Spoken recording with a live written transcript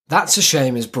That's a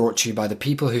Shame is brought to you by the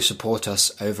people who support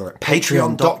us over at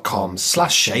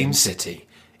patreon.com/shamecity.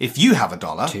 If you have $1,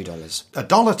 $2.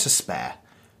 $1 to spare,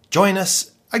 join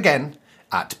us again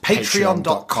at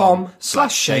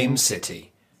patreon.com/shamecity.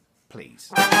 Please.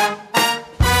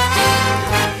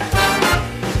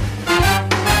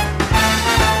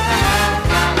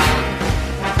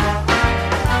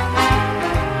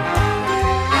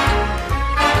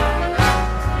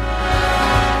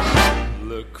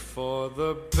 Look for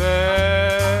the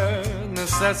bare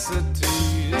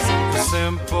necessities,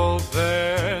 simple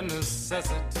bare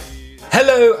necessities.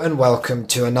 Hello and welcome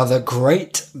to another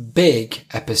great big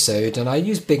episode, and I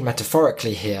use big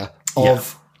metaphorically here,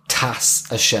 of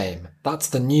Tass a Shame. That's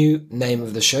the new name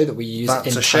of the show that we use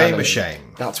That's internally. a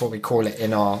shame. That's what we call it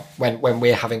in our when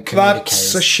we're having communiques.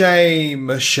 That's a shame,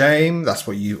 a shame. That's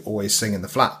what you always sing in the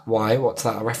flat. Why? What's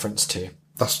that a reference to?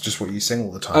 That's just what you sing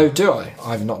all the time. Oh, do I?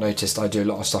 I've not noticed. I do a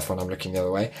lot of stuff when I'm looking the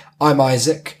other way. I'm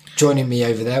Isaac. Joining me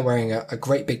over there wearing a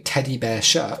great big teddy bear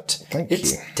shirt.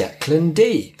 It's you. Declan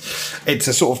D. It's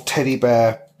a sort of teddy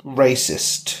bear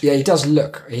racist. Yeah, he does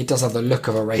have the look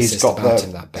of a racist about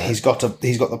him, that bear. He's got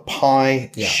the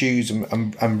pie shoes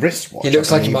and wristwatch. He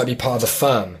looks like he might be part of the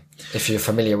firm, if you're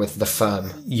familiar with the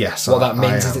firm. Yes. What that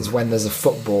means is it's when there's a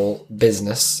football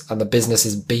business and the business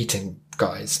is beating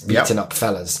up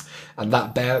fellas. And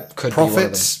that bear could be one of them.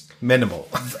 Profits minimal.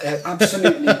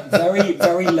 Absolutely. Very,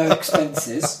 very low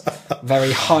expenses.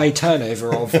 Very high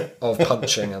turnover of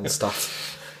punching and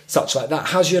stuff. Such like that.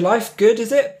 How's your life? Good,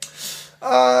 is it?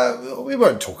 We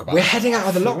won't talk about We're it. heading out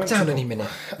of the lockdown any minute.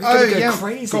 We're going to go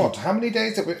crazy. God, how many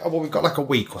days have we... Well, we've got like a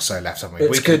week or so left, haven't we?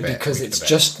 It's good because it's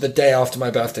just the day after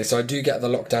my birthday, so I do get the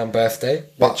lockdown birthday.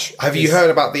 But have you heard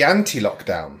about the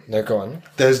anti-lockdown? No, go on.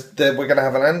 We're going to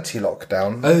have an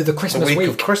anti-lockdown. Oh, the Christmas week week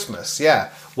of Christmas, yeah.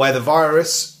 Where the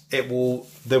virus,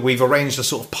 we've arranged a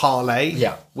sort of parlay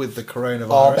with the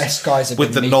coronavirus. Our best guys have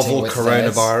with been the meeting novel with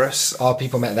coronavirus. Our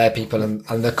people met their people, and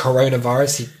the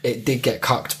coronavirus, it did get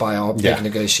cucked by our big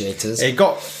negotiators. It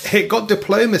got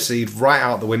diplomacy right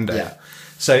out the window. Yeah.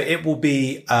 So it will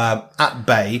be at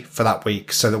bay for that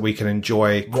week so that we can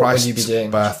enjoy Christ's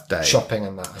birthday. Shopping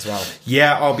and that as well.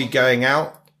 Yeah, I'll be going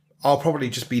out. I'll probably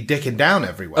just be dicking down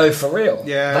everywhere. Oh, for real?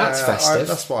 Yeah, that's festive.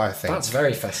 That's what I think. That's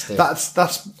very festive. That's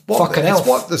what Fucking it's elf.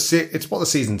 what the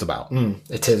season's about.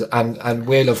 It is, and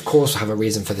we'll of course have a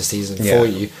reason for the season for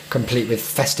you, complete with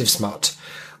festive smut.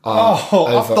 Up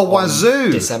the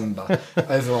wazoo!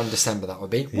 Over on December, that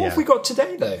would be. What have we got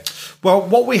today, though? Well,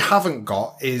 what we haven't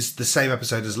got is the same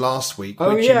episode as last week,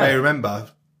 which you may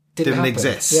remember didn't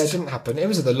exist. Yeah, it didn't happen. It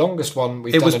was the longest one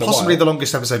we've done in a while. It was possibly the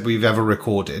longest episode we've ever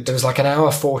recorded. It was like an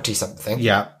hour 40 something.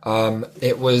 Yeah.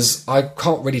 It was. I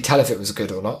can't really tell if it was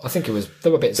good or not. I think it was.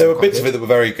 There were bits. There were bits of it that were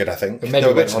very good. I think. But maybe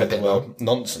there were bits on of a it bit that were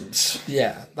nonsense.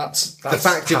 Yeah, that's the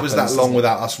fact it was that long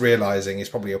without us realising is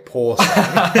probably a poor sign.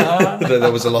 That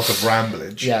there was a lot of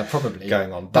ramblage. Yeah, probably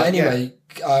going on. But anyway.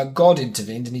 God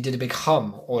intervened and he did a big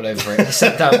hum all over it. He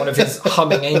sent down one of his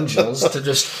humming angels to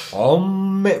just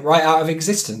hum it right out of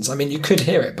existence. I mean, you could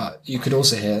hear it, but you could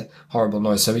also hear horrible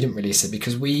noise. So we didn't release it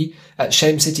because we at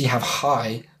Shame City have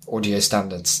high audio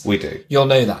standards. We do. You'll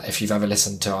know that if you've ever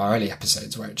listened to our early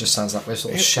episodes where it just sounds like we're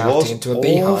sort of shouting into a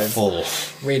beehive.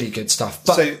 Really good stuff.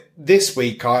 But so this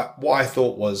week, what I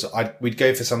thought was we'd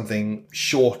go for something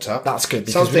shorter. That's good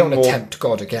because we don't want to tempt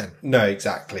God again. No,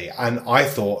 exactly. And I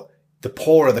thought, the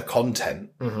poorer the content,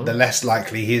 the less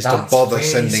likely he is to bother really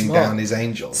sending down his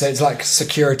angels. So it's like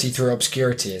security through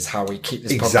obscurity is how we keep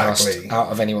this podcast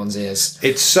out of anyone's ears.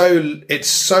 It's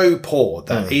so poor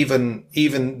that even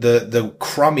the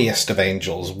crummiest of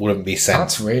angels wouldn't be sent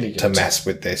That's really good. to mess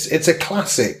with this. It's a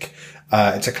classic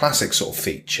sort of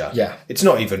feature. Yeah. It's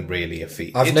not even really a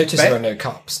feature. I've noticed there are no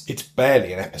cups. It's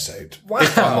barely an episode, wow.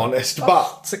 if I'm honest.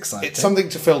 But that's exciting. It's something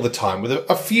to fill the time with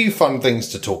a few fun things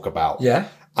to talk about. Yeah.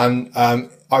 And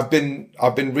I've been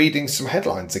reading some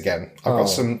headlines again. I've got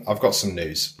some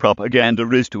news. Propaganda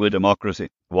is to a democracy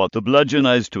what the bludgeon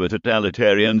is to a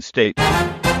totalitarian state.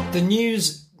 The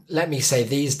news, let me say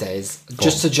these days,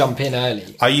 just to jump in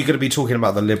early. Are you going to be talking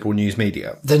about the liberal news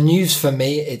media? The news for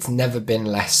me, it's never been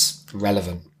less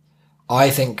relevant.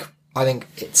 I think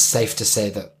it's safe to say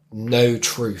that no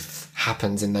truth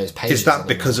happens in those pages. Is that anymore.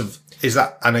 because of? Is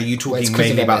that? And are you talking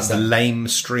mainly about the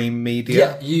lamestream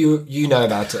media? Yeah, you know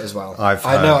about it as well. I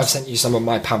know I've sent you some of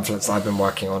my pamphlets I've been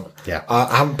working on. Yeah,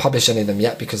 I haven't published any of them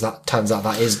yet because that turns out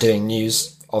that is doing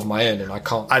news of my own, and I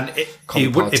can't. And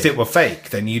if it were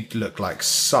fake, then you'd look like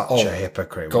such a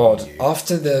hypocrite. God,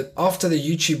 after the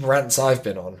YouTube rants I've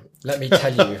been on, let me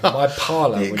tell you, my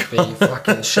Parler would be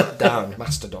fucking shut down.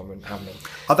 Mastodon wouldn't have me.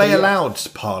 Are they allowed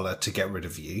Parler to get rid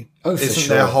of you? Oh, for Isn't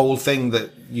sure. there a whole thing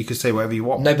that you could say whatever you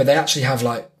want? No, but they actually have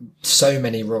like so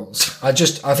many rules. I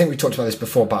think we talked about this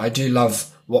before, but I do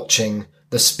love watching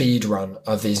the speed run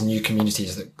of these new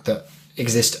communities that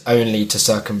exist only to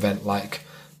circumvent like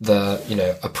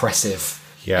the, oppressive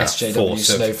SJW force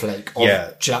of- snowflake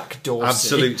of Jack Dorsey.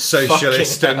 Absolute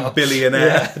socialist Fucking and hell.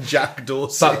 billionaire Jack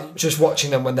Dorsey. But just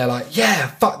watching them when they're like,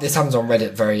 this happens on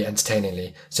Reddit very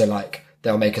entertainingly. So like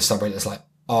they'll make a subreddit that's like,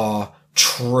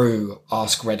 true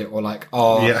Ask Reddit, or like,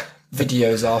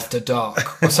 videos after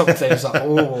dark or something. It's like,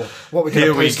 what we're going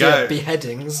to post here,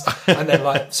 beheadings. And then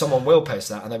like someone will post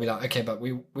that and they'll be like, okay, but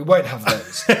we won't have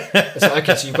those. It's like,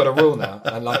 okay, so you've got a rule now.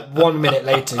 And like 1 minute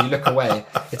later you look away.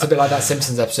 It's a bit like that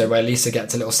Simpsons episode where Lisa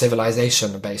gets a little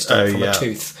civilization based on from a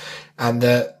tooth. And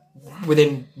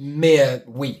within mere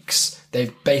weeks,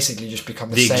 they've basically just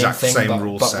become the same exact thing, same but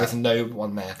rule set. with no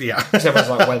one there. Yeah. So everyone's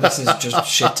like, well, this is just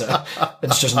shitter.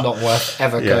 It's just not worth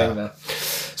ever going there.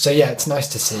 So yeah, it's nice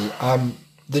to see.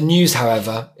 The news,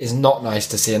 however, is not nice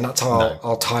to see, and that's how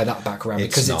I'll tie that back around,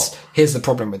 because here's the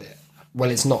problem with it. Well,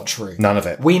 it's not true. None of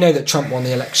it. We know that Trump won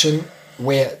the election.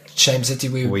 We're at Shame City.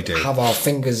 We do. have our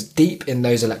fingers deep in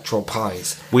those electoral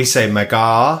pies. We say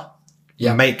MAGA,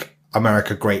 make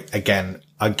America great again.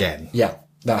 Yeah,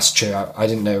 that's true. I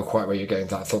didn't know quite where you're going with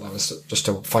that. I thought that was just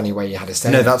a funny way you had to say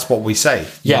it. No, that's what we say.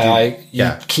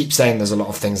 You keep saying there's a lot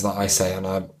of things that I say, and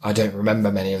I don't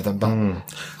remember many of them, but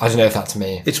I don't know if that's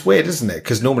me. It's weird, isn't it?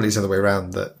 Because normally it's the other way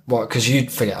around. That Because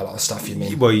you'd forget a lot of stuff, you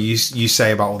mean? well, you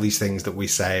say about all these things that we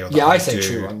say. Or that I we say do,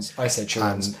 true ones. I say true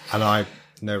ones. and I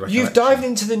no recollection. You've dived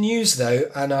into the news, though,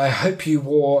 and I hope you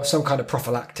wore some kind of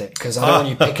prophylactic, because I don't want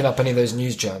you picking up any of those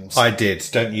news germs. I did.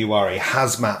 Don't you worry.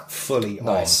 Hazmat fully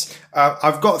Nice. on.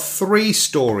 I've got 3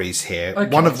 stories here.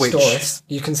 Okay, one of which stories.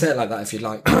 You can say it like that if you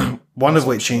like. one of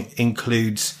which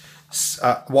includes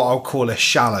what I'll call a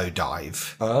shallow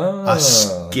dive, a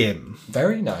skim.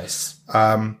 Very nice.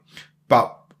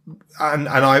 But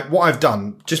what I've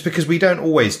done, just because we don't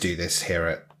always do this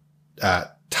here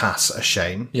at TAS a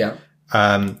shame,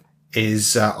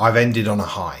 is I've ended on a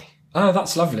high. Oh,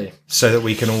 that's lovely. So that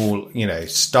we can all,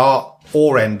 start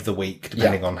or end the week,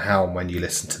 depending on how and when you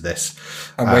listen to this.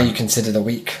 And where you consider the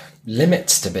week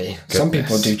limits to be. Some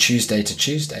people do Tuesday to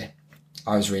Tuesday.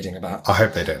 I was reading about. I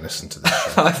hope they don't listen to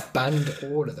this show. I've banned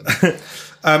all of them.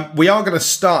 We are going to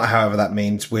start, however that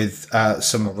means, with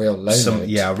some real low note.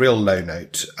 Yeah, a real low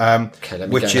note. Okay, let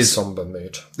me which get in a is somber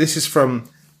mood. This is from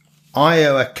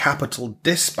Iowa Capital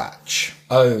Dispatch.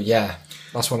 Oh, yeah.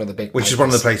 That's one of the big Which is one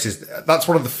of the places, that's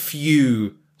one of the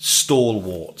few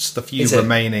stalwarts, the few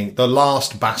remaining, the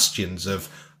last bastions of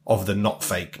the not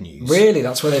fake news. Really?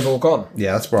 That's where they've all gone?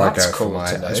 Yeah, that's where I go cool for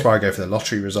to know. that's where I go for the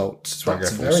lottery results. That's where I go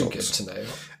for all very sorts. good to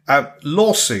know.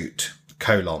 Lawsuit, :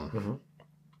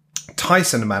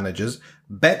 Tyson managers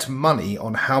bet money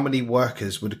on how many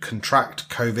workers would contract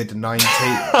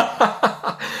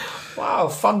COVID-19. Wow,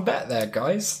 fun bet there,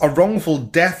 guys. A wrongful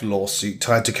death lawsuit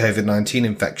tied to COVID-19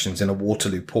 infections in a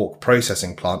Waterloo pork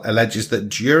processing plant alleges that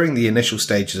during the initial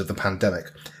stages of the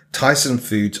pandemic, Tyson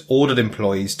Foods ordered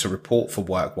employees to report for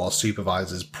work while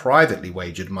supervisors privately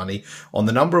wagered money on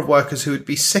the number of workers who would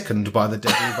be sickened by the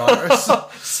deadly virus.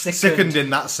 Sickened in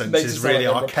that sense Makes is it sound really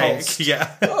like archaic. repulsed.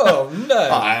 Yeah. Oh, no.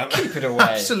 I am Keep it away.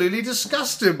 absolutely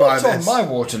disgusted by What's on this. my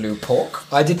Waterloo pork?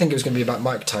 I did think it was going to be about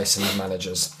Mike Tyson's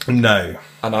managers. No.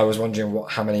 And I was wondering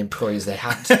how many employees they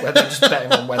had. Whether they're just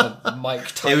betting on whether Mike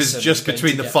Tyson It was just going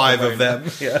between to the get 5 of corona.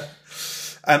 them. Yeah.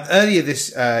 Earlier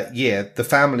this year, the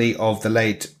family of the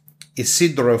late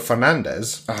Isidro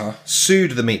Fernandez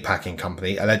sued the meatpacking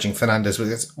company, alleging Fernandez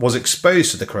was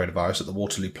exposed to the coronavirus at the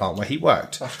Waterloo plant where he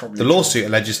worked. The lawsuit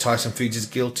alleges Tyson Foods is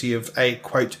guilty of a,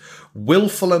 quote,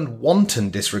 willful and wanton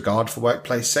disregard for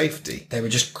workplace safety. They were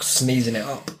just sneezing it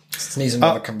up. Sneezing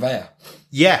on a conveyor.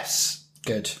 Yes.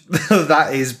 Good.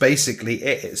 That is basically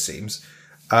it seems.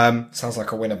 Sounds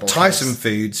like a winnable Tyson case.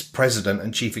 Foods President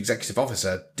and Chief Executive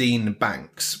Officer Dean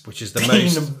Banks, which is the Dean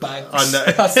most... Banks. I know.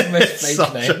 That's the most It's fake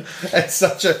such name. It's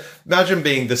such a... Imagine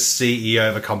being the CEO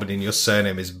of a company and your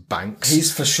surname is Banks.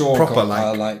 He's for sure Proper,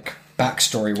 got like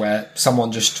backstory where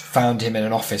someone just found him in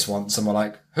an office once and were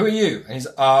like, "Who are you?" And he's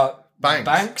Banks.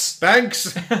 Banks.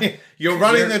 Banks, you're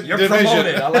running the You're division.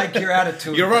 promoted. I like your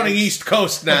attitude. You're running Banks. East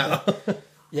Coast now.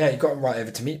 Yeah, you got him right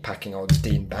over to meatpacking, old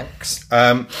Dean Banks.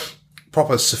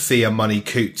 Proper Sophia Money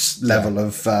Coots level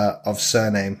of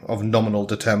surname, of nominal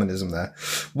determinism there.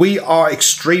 We are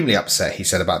extremely upset, he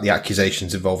said, about the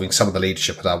accusations involving some of the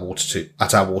leadership at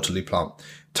our Waterloo plant.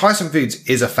 Tyson Foods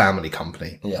is a family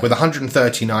company with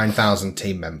 139,000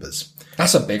 team members.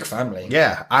 That's a big family.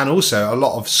 Yeah, and also a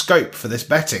lot of scope for this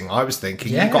betting. I was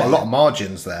thinking you've got a lot of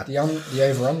margins there. The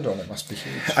over-under on it must be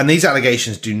huge. And these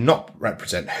allegations do not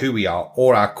represent who we are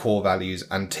or our core values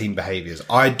and team behaviours.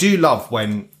 I do love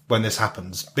when this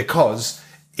happens, because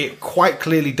it quite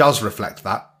clearly does reflect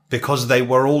that, because they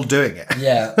were all doing it.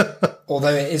 Yeah.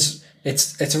 Although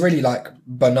it's a really like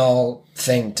banal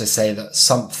thing to say that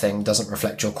something doesn't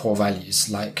reflect your core values.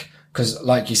 Like, because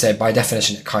like you say, by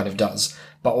definition, it kind of does.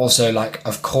 But also, like,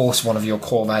 of course, one of your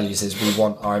core values is we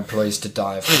want our employees to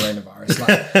die of coronavirus.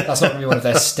 Like, that's not going to be one of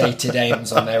their stated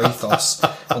aims on their ethos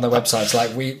on their websites.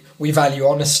 Like, we value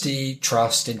honesty,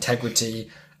 trust,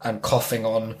 integrity, and coughing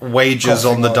on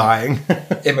the dying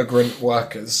immigrant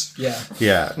workers. Yeah.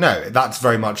 Yeah. No, that's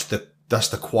very much that's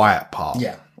the quiet part.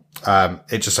 Yeah.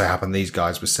 It just so happened these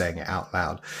guys were saying it out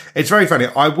loud. It's very funny.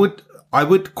 I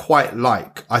would quite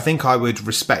like, I think I would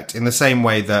respect, in the same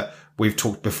way that we've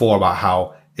talked before about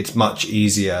how it's much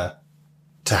easier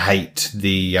to hate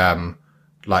the,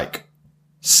 like,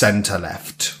 centre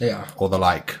left. Yeah. Or the,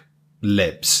 like,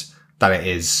 libs than it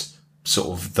is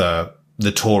sort of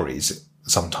the Tories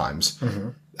sometimes.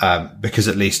 Mm-hmm. Because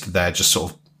at least they're just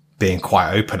sort of being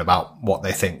quite open about what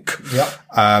they think.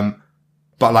 Yeah.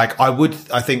 But like,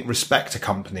 I think respect a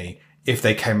company if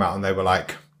they came out and they were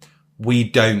like, we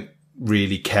don't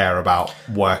really care about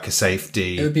worker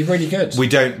safety. It would be really good. We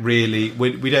don't really,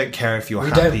 we don't care if you're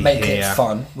happy here. We don't make it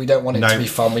fun. We don't want it to be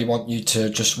fun. We want you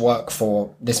to just work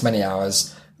for this many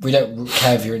hours. We don't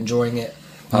care if you're enjoying it.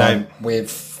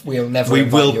 We'll never. We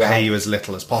will pay you as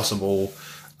little as possible.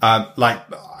 Like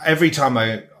every time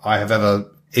I have ever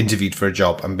interviewed for a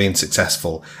job and been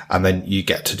successful, and then you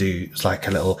get to do like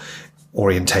a little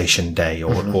orientation day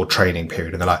or training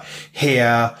period, and they're like,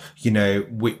 here, you know,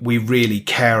 we really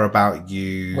care about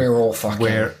you. We're all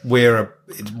fucking. We're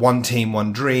it's one team,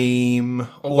 one dream.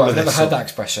 Oh, I've never heard that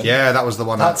expression. Yeah, that was the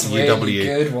one. That's at really UW.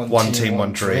 Good. One team,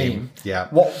 one dream. Yeah.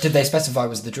 What did they specify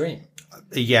was the dream?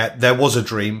 Yeah, there was a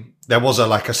dream. There was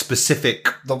a specific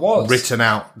written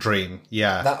out dream.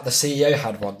 Yeah. That the CEO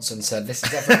had once and said, this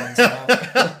is everyone's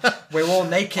now. We're all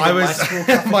naked in my school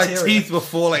cafeteria. My teeth were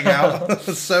falling out.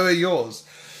 So are yours.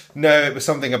 No, it was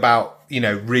something about, you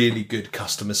know, really good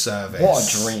customer service. What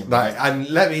a dream. Like, and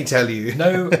let me tell you.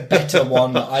 No better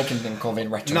one that I can think of in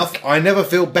rhetoric. I never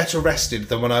feel better rested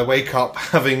than when I wake up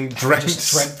having drank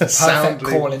the perfect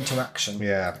call into action.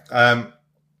 Yeah.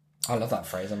 I love that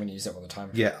phrase. I'm going to use it all the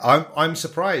time. Yeah, I'm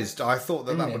surprised. I thought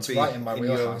that would be right in my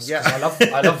wheelhouse. Yeah, I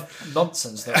love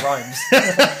nonsense that rhymes.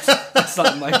 That's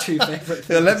like my two favourite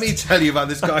things. Let me tell you about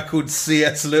this guy called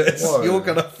C.S. Lewis. Whoa. You're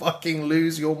gonna fucking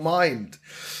lose your mind.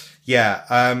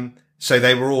 Yeah. So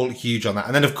they were all huge on that,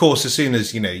 and then of course, as soon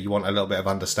as you want a little bit of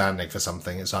understanding for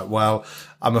something, it's like, well,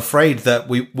 I'm afraid that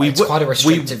it's quite a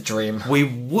restrictive dream. We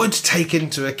would take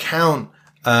into account.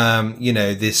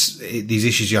 These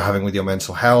issues you're having with your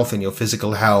mental health and your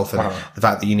physical health, and the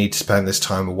fact that you need to spend this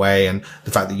time away, and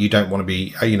the fact that you don't want to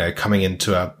be, coming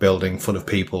into a building full of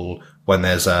people when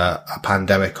there's a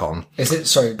pandemic on. Is it?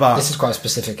 Sorry, but this is quite a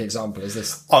specific example. Is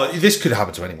this? Oh, this could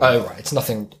happen to anyone. Oh, right. It's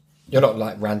nothing. You're not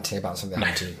like ranting about something that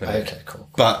happened to you. Okay, cool.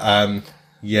 But,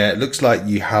 yeah, it looks like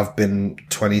you have been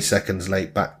 20 seconds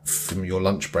late back from your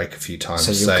lunch break a few times.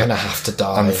 So you're going to have to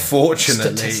die.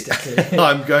 Unfortunately,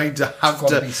 I'm going to have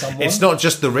to. It's not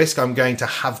just the risk. I'm going to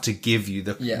have to give you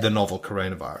the novel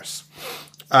coronavirus.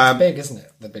 It's big, isn't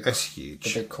it? It's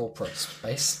huge. The big corporate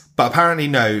space. But apparently,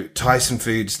 no. Tyson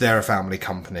Foods, they're a family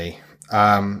company.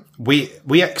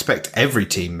 We expect every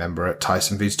team member at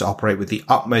Tyson Foods to operate with the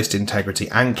utmost integrity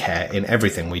and care in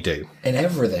everything we do. In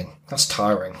everything? That's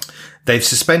tiring. They've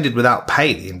suspended without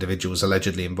pay the individuals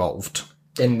allegedly involved.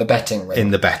 In the betting ring?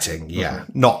 In the betting, yeah.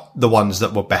 Mm-hmm. Not the ones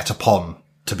that were bet upon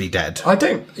to be dead. I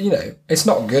don't, it's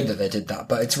not good that they did that,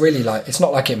 but it's really it's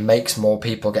not like it makes more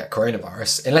people get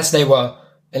coronavirus. Unless they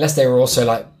were also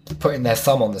like putting their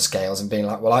thumb on the scales and being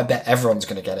like, well, I bet everyone's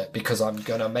going to get it because I'm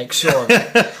going to make sure of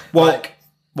it.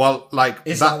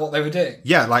 Is that what they were doing?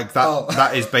 Yeah, like that. Oh.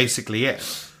 That is basically it.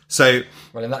 So,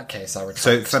 well, in that case, I would.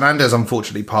 So Fernandez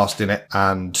unfortunately passed in it,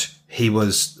 and he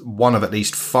was one of at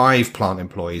least 5 plant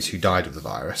employees who died of the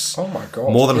virus. Oh my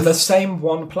god! In the same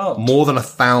one plant, more than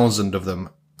 1,000 of them.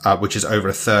 Which is over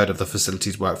a third of the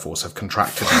facility's workforce have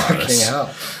contracted the virus.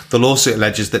 Hell. The lawsuit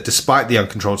alleges that despite the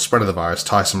uncontrolled spread of the virus,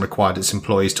 Tyson required its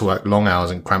employees to work long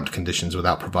hours in cramped conditions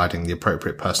without providing the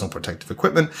appropriate personal protective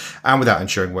equipment and without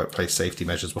ensuring workplace safety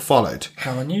measures were followed.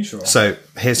 How unusual. So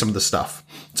here's some of the stuff.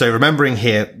 So remembering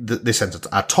here this sentence,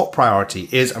 our top priority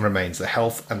is and remains the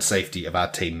health and safety of our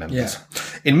team members. Yeah.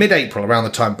 In mid-April, around the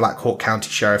time Black Hawk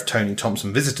County Sheriff Tony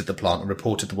Thompson visited the plant and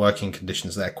reported the working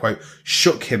conditions there, quote,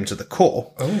 shook him to the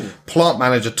core. Oh. Plant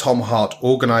manager Tom Hart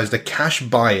organised a cash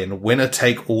buy-in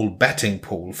winner-take-all betting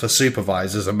pool for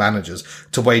supervisors and managers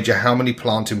to wager how many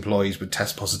plant employees would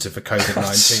test positive for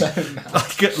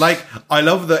COVID-19. Like, I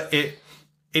love that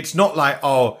it's not like,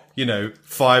 oh, you know,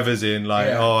 5 as in like,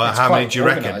 how many do you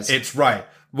organised. reckon? It's right.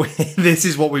 This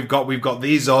is what we've got. We've got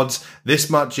these odds, this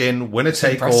much in, winner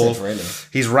take all. Really.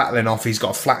 He's rattling off. He's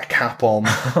got a flat cap on.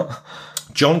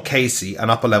 John Casey, an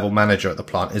upper-level manager at the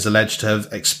plant, is alleged to have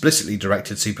explicitly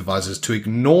directed supervisors to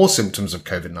ignore symptoms of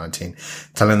COVID-19,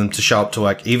 telling them to show up to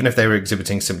work even if they were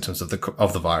exhibiting symptoms of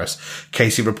the virus.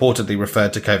 Casey reportedly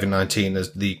referred to COVID-19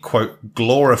 as the, quote,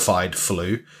 glorified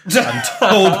flu, and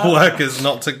told workers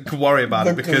not to worry about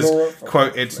it because,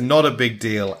 quote, it's not a big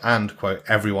deal and, quote,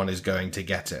 everyone is going to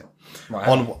get it.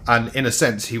 Right. And in a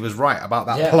sense, he was right about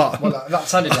that plot. Well, that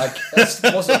sounded like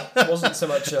it wasn't so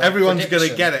much. Everyone's going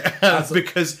to get it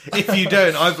because if you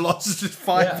don't, I've lost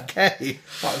 5k.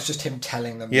 That was just him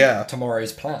telling them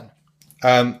tomorrow's plan.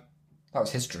 That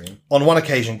was his dream. On one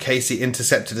occasion, Casey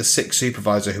intercepted a sick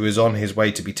supervisor who was on his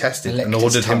way to be tested and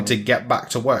ordered him to get back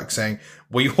to work, saying,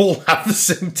 "We all have the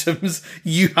symptoms.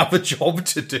 You have a job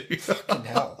to do." Fucking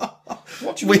hell.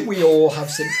 What do you mean we all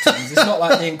have symptoms? It's not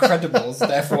like The Incredibles,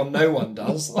 therefore no one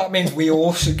does. That means we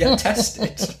all should get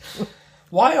tested.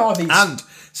 Why are these... And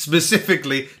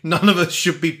specifically, none of us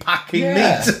should be packing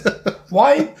meat.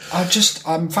 Why?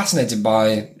 I'm fascinated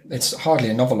by... It's hardly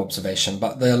a novel observation,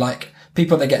 but they're like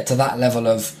people that get to that level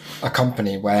of a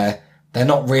company where they're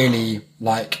not really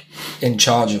like in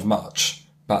charge of much,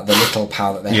 but the little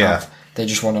power that they have, they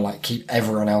just want to like keep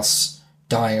everyone else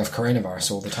dying of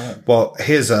coronavirus all the time. Well,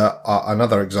 here's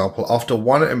another example. After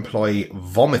one employee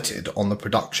vomited on the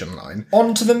production line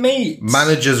onto the meat,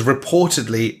 managers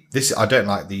reportedly, I don't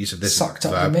like the use of this sucked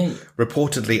verb, up the meat,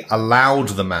 reportedly allowed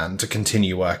the man to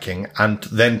continue working and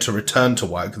then to return to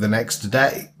work the next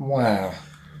day. Wow.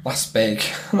 That's big.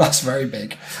 That's very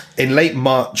big. In late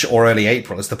March or early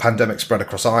April, as the pandemic spread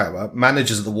across Iowa,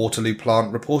 managers at the Waterloo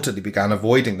plant reportedly began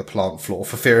avoiding the plant floor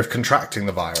for fear of contracting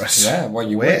the virus. Yeah, well,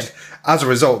 you Weird. would. As a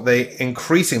result, they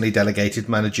increasingly delegated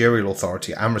managerial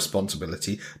authority and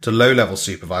responsibility to low-level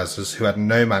supervisors who had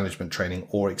no management training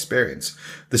or experience.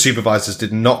 The supervisors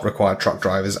did not require truck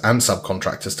drivers and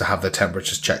subcontractors to have their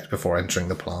temperatures checked before entering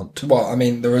the plant. Well, I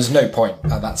mean, there was no point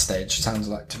at that stage, sounds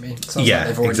like to me. Sounds like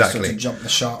they've already sort of jumped the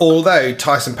shark. Although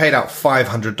Tyson paid out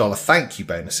 $500 thank you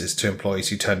bonuses to employees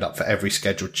who turned up for every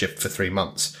scheduled shift for 3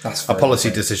 months. That's a policy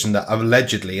decision that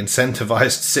allegedly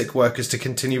incentivized sick workers to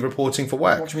continue reporting for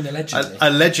work. What do you mean allegedly?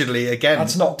 Allegedly, again,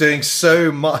 that's not doing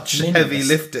so much heavy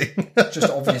lifting. Just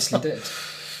obviously did.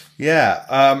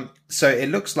 Yeah. So it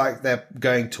looks like they're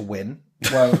going to win.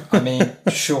 Well, I mean,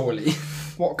 surely.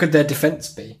 What could their defence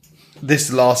be?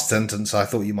 This last sentence I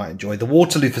thought you might enjoy. The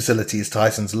Waterloo facility is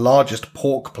Tyson's largest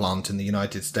pork plant in the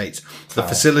United States. The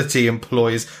facility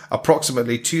employs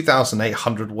approximately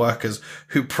 2,800 workers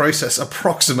who process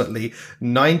approximately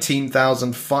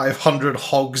 19,500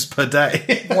 hogs per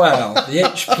day. Wow, the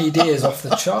HPD is off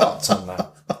the charts on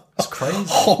that. It's crazy.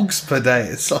 Hogs per day.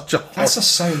 It's such a... That's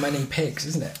just so many pigs,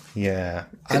 isn't it? Yeah.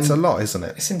 It's a lot, isn't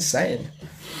it? It's insane.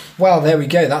 Well, there we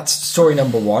go. That's story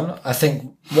number 1. I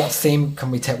think, what theme can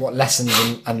we take? What lessons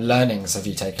and learnings have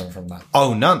you taken from that?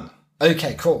 Oh, none.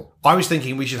 Okay, cool. I was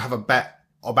thinking we should have a bet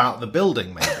about the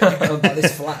building, maybe. About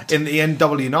this flat. In the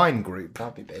NW9 group.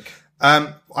 That'd be big.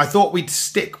 I thought we'd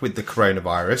stick with the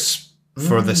coronavirus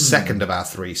for the second of our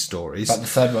 3 stories. But the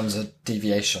third one's a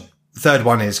deviation. The third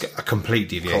one is a complete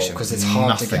deviation. Because it's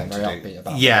hard to get very upbeat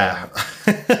about. Yeah.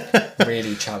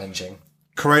 Really challenging.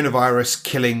 Coronavirus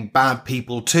killing bad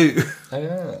people too. Oh,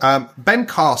 yeah. Ben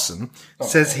Carson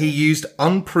says he used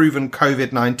unproven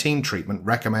COVID-19 treatment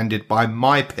recommended by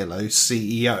MyPillow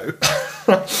CEO.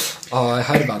 I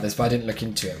heard about this, but I didn't look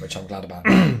into it, which I'm glad about.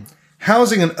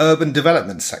 Housing and Urban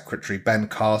Development Secretary Ben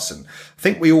Carson. I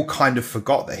think we all kind of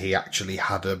forgot that he actually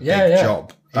had a big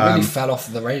job. He really fell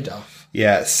off the radar.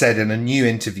 Yeah, said in a new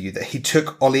interview that he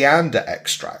took oleander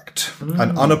extract,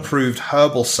 an unapproved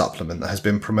herbal supplement that has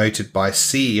been promoted by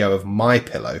CEO of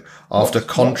MyPillow after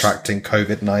contracting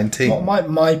COVID-19. What might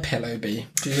MyPillow be?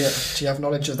 Do you have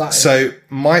knowledge of that? So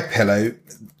MyPillow,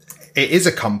 it is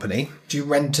a company. Do you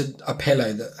rent a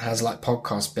pillow that has like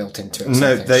podcasts built into it? Or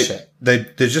no, something? they're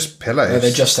just pillows. Oh,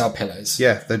 they just sell pillows.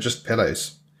 Yeah, they're just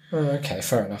pillows. Oh, okay,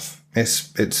 fair enough. It's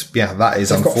that is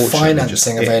They've unfortunately got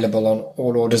financing available on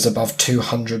all orders above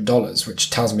 $200, which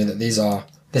tells me that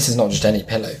this is not just any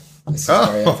pillow. This is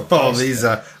very overpriced. These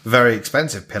are very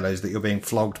expensive pillows that you're being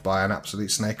flogged by an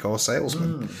absolute snake oil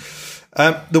salesman.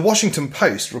 The Washington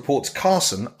Post reports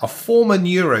Carson, a former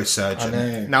neurosurgeon, I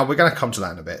know. now we're going to come to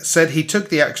that in a bit, said he took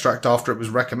the extract after it was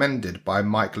recommended by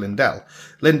Mike Lindell.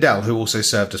 Lindell, who also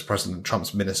served as President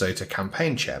Trump's Minnesota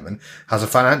campaign chairman, has a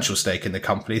financial stake in the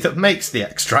company that makes the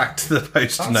extract, the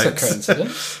Post That's notes. a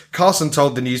coincidence. Carson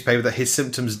told the newspaper that his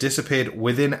symptoms disappeared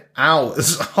within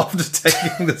hours after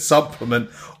taking the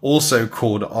supplement, also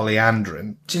called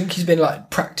oleandrin. Do you think he's been like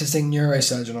practicing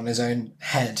neurosurgeon on his own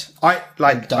head? I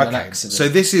like Done an okay. accident. So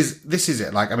this is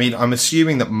it. Like, I mean, I'm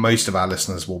assuming that most of our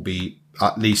listeners will be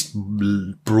at least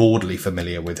broadly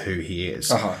familiar with who he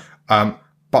is.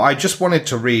 But I just wanted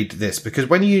to read this because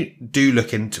when you do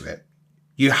look into it,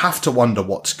 you have to wonder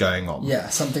what's going on. Yeah,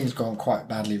 something's gone quite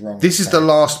badly wrong. This is the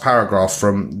last paragraph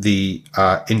from the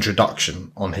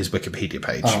introduction on his Wikipedia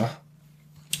page.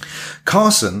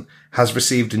 Carson has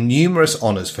received numerous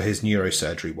honours for his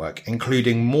neurosurgery work,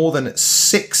 including more than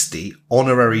 60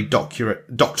 honorary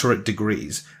doctorate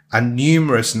degrees and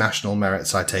numerous national merit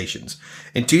citations.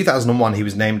 In 2001, he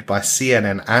was named by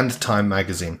CNN and Time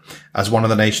magazine as one of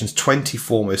the nation's 20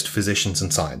 foremost physicians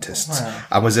and scientists,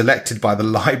 and was elected by the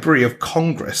Library of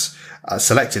Congress,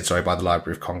 selected by the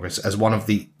Library of Congress as one of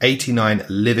the 89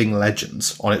 living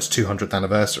legends on its 200th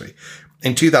anniversary.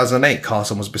 In 2008,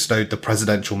 Carson was bestowed the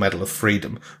Presidential Medal of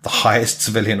Freedom, the highest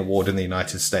civilian award in the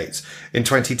United States. In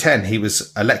 2010, he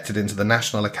was elected into the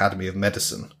National Academy of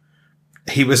Medicine.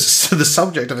 He was the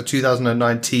subject of a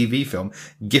 2009 TV film,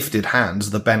 Gifted Hands,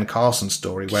 the Ben Carson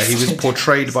story, where he was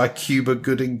portrayed by Cuba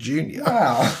Gooding Jr.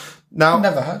 Wow. Now, I've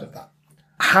never heard of that.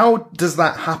 how does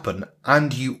that happen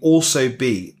and you also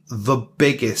be the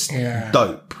biggest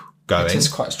dope going? It is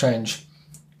quite strange.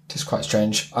 It is quite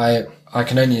strange. I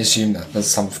can only assume that there's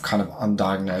some kind of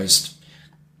undiagnosed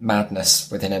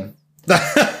madness within him.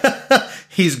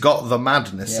 He's got the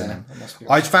madness in him. that must be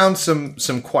I found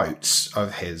some quotes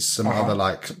of his, some other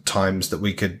like times that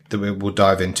we will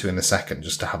dive into in a second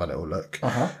just to have a little look.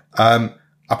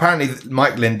 Apparently,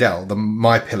 Mike Lindell, the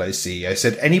MyPillow CEO,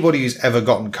 said anybody who's ever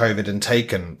gotten COVID and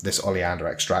taken this oleander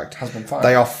extract has been fine.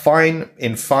 They are fine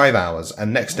in 5 hours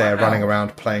and next day are running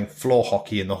around playing floor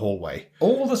hockey in the hallway.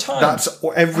 All the time. That's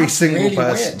every single really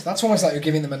person. Weird. That's almost like you're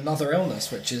giving them another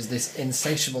illness, which is this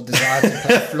insatiable desire to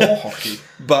play floor hockey.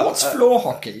 But, what's floor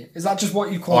hockey? Is that just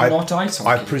what you call not ice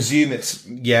hockey? I presume it's,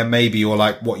 maybe, or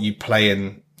like what you play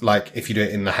in, like if you do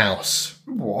it in the house.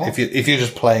 What? If you're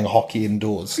just playing hockey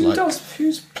indoors.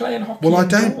 Who's playing hockey Well, I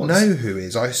indoors? don't know who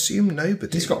is. I assume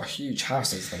nobody. He's got a huge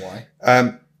house, is the why.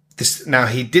 Now,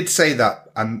 he did say that,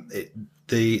 and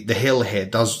the Hill here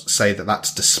does say that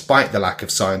that's despite the lack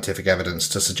of scientific evidence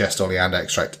to suggest oleander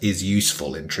extract is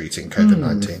useful in treating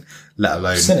COVID-19, let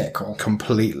alone Cynical.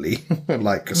 completely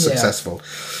successful.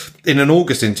 In an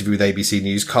August interview with ABC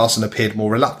News, Carson appeared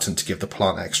more reluctant to give the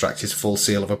plant extract his full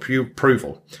seal of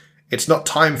approval. It's not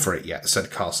time for it yet,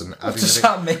 said Carson, adding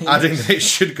that it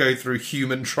should go through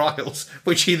human trials,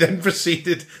 which he then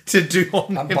proceeded to do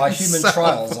on And himself. by human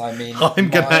trials, I mean I'm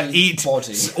going my to eat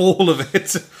body. all of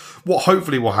it. What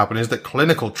hopefully will happen is that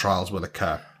clinical trials will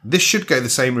occur. This should go the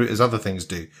same route as other things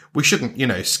do. We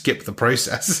shouldn't, skip the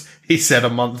process, he said a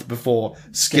month before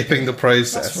skipping the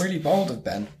process. That's really bold of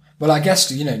Ben. Well, I guess,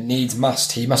 needs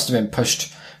must. He must have been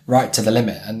pushed right to the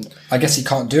limit. And I guess he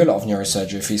can't do a lot of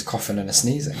neurosurgery if he's coughing and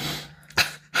sneezing.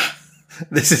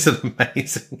 This is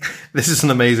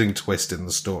an amazing twist in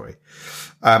the story.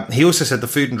 He also said the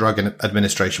Food and Drug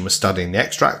Administration was studying the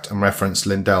extract and referenced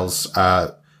Lindell's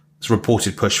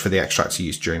reported push for the extract's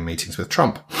use during meetings with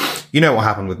Trump. You know what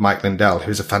happened with Mike Lindell,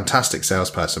 who's a fantastic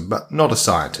salesperson, but not a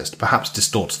scientist, perhaps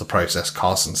distorts the process,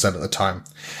 Carson said at the time.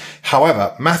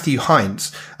 However, Matthew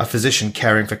Heinz, a physician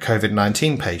caring for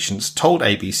COVID-19 patients, told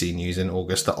ABC News in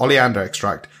August that oleander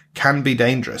extract can be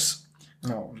dangerous.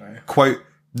 Oh, no. Quote,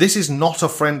 "This is not a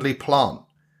friendly plant.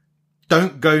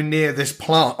 Don't go near this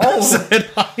plant," said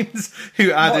Heinz,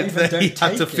 who added that he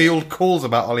had to field calls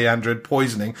about oleander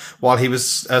poisoning while he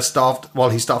staffed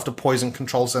a poison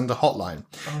control center hotline.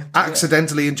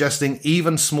 Accidentally ingesting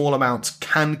even small amounts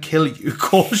can kill you,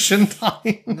 cautioned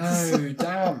Heinz. No,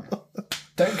 damn.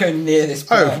 Don't go near this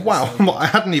plant. Oh, wow. I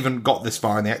hadn't even got this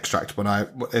far in the extract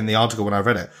in the article when I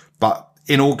read it, but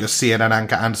in August, CNN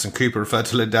anchor Anderson Cooper referred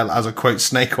to Lindell as a, quote,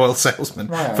 snake oil salesman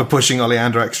for pushing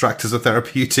oleander extract as a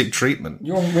therapeutic treatment.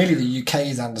 You're really the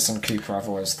UK's Anderson Cooper, I've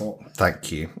always thought.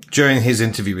 Thank you. During his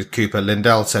interview with Cooper,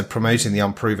 Lindell said promoting the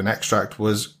unproven extract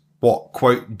was what,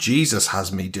 quote, Jesus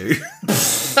has me do.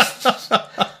 This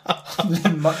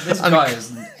guy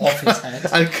is off his head.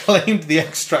 And claimed the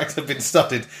extract had been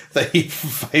studied, that he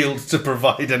failed to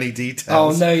provide any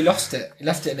details. Oh no, he lost it. He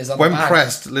left it in his other When bag.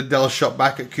 pressed, Lindell shot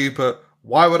back at Cooper,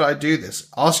 Why would I do this?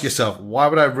 Ask yourself, why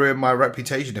would I ruin my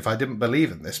reputation if I didn't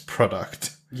believe in this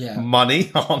product? Yeah.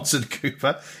 Money, answered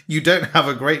Cooper. You don't have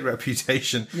a great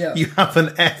reputation. Yeah. You have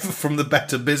an F from the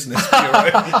Better Business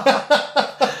Bureau.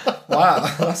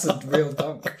 Wow, that's a real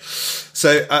dunk.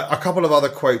 So a couple of other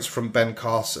quotes from Ben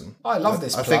Carson. I love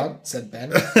this I plant, said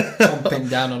Ben, chomping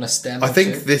down on a stem. I or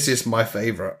think two. this is my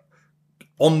favourite.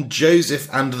 On Joseph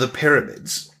and the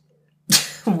Pyramids.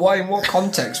 Why? In what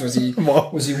context was he?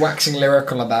 What? Was he waxing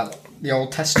lyrical about the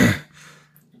Old Testament?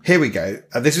 Here we go.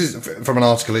 This is from an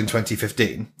article in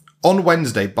 2015. On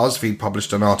Wednesday, BuzzFeed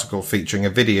published an article featuring a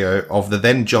video of the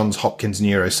then Johns Hopkins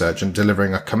neurosurgeon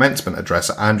delivering a commencement address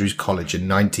at Andrews College in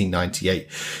 1998,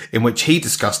 in which he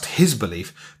discussed his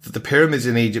belief that the pyramids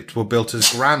in Egypt were built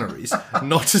as granaries,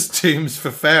 not as tombs for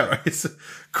pharaohs.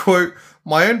 Quote,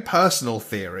 my own personal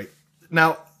theory.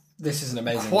 Now, This is an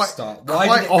amazing Quite- start. Why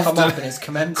quite did it come often- up in his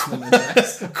commencement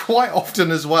address quite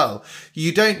often as well,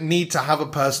 you don't need to have a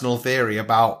personal theory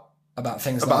about about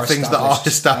things that are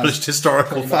established as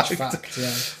historical pretty much fact. fact?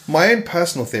 Yeah. My own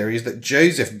personal theory is that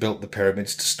Joseph built the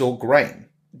pyramids to store grain.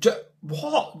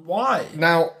 What? Why?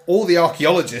 Now, all the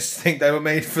archaeologists think they were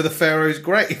made for the pharaoh's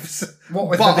graves. What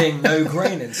with But- there being no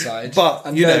grain inside But,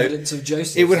 and you no know, evidence of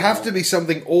Joseph? It would have to be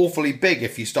something awfully big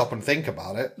if you stop and think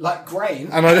about it. like grain.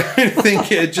 And I don't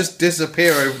think it'd just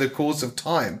disappear over the course of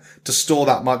time to store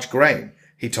that much grain,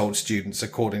 he told students,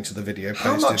 according to the video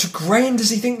How posted. much grain does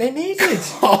he think they needed?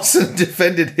 Carson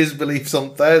defended his beliefs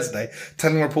on Thursday,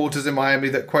 telling reporters in Miami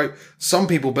that, quote, some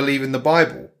people believe in the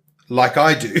Bible, like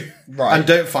I do, Right. and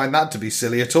don't find that to be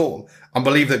silly at all, and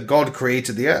believe that God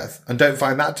created the earth, and don't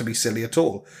find that to be silly at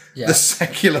all. Yeah. The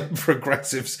secular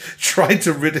progressives try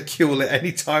to ridicule it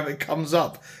any time it comes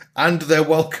up, and they're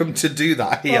welcome to do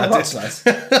that, he Oh, added. that's nice.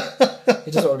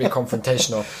 He doesn't want to be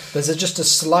confrontational. There's just a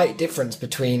slight difference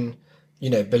between, you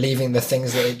know, believing the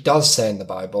things that it does say in the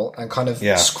Bible and kind of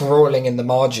Yeah. scrawling in the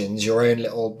margins your own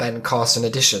little Ben Carson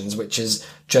additions, which is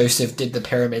Joseph did the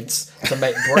pyramids to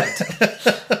make bread.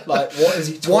 Like, what is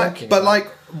he talking But about? like,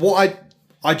 what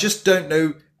I just don't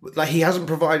know. Like, he hasn't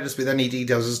provided us with any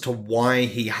details as to why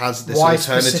he has this Why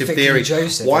alternative specifically theory.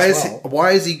 Joseph Why as is well?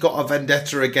 why has he got a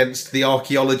vendetta against the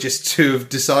archaeologists who have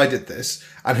decided this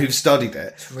and who've studied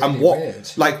it? really and what weird.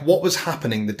 what was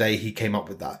happening the day he came up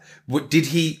with that? Did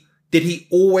he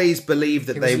always believe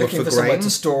that he they was were looking for for somewhere grain, to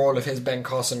store all of his Ben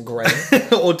Carson grain.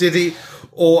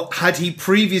 or had he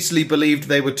previously believed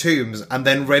they were tombs and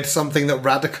then read something that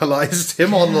radicalized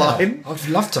him online? I'd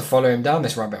love to follow him down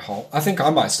this rabbit hole. I think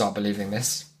I might start believing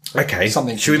this. Okay,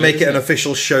 Something should we to make do, it an isn't it?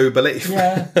 official show belief?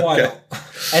 Yeah, why Okay. not?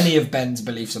 Any of Ben's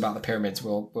beliefs about the pyramids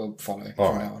will follow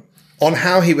from now on. On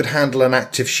how he would handle an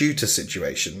active shooter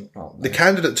situation, the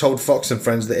candidate told Fox and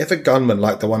Friends that if a gunman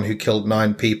like the one who killed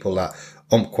 9 people at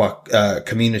Umpqua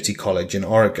Community College in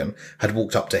Oregon had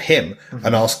walked up to him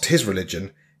and asked his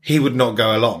religion, he would not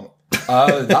go along.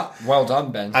 Oh, well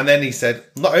done, Ben. And then he said,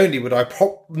 not only would I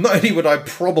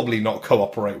probably not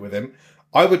cooperate with him,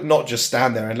 I would not just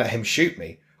stand there and let him shoot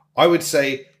me. I would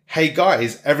say, hey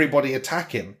guys, everybody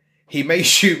attack him. He may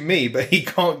shoot me, but he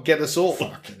can't get us all,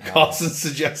 Carson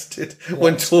suggested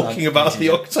when talking about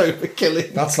the October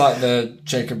killing. That's like the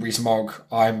Jacob Rees-Mogg,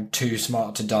 I'm too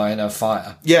smart to die in a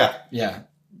fire. Yeah. Yeah.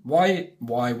 Why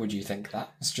would you think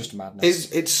that? It's just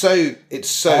madness. It's so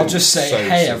I'll just say, so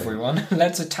hey silly. everyone,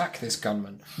 let's attack this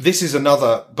gunman. This is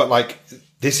another, but like,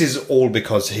 this is all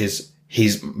because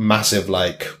he's massive,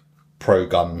 like,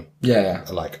 pro-gun, Yeah.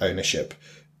 like, ownership,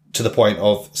 to the point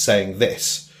of saying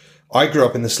this. I grew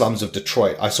up in the slums of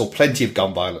Detroit. I saw plenty of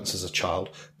gun violence as a child.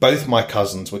 Both my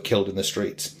cousins were killed in the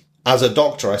streets. As a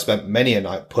doctor, I spent many a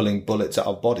night pulling bullets out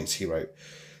of bodies, he wrote.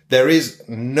 There is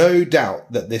no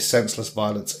doubt that this senseless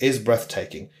violence is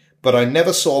breathtaking, but I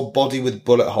never saw a body with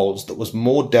bullet holes that was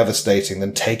more devastating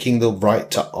than taking the right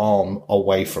to arm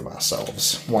away from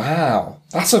ourselves. Wow.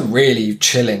 That's a really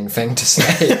chilling thing to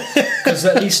say. Because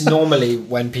at least normally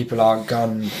when people are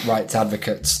gun rights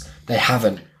advocates, they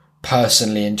haven't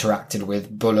personally interacted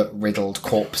with bullet-riddled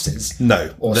corpses.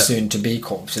 No. Or soon-to-be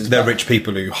corpses. They're But- rich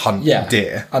people who hunt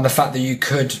deer. And the fact that you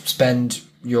could spend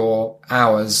your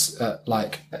hours at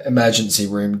like emergency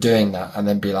room doing that and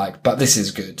then be like, but this is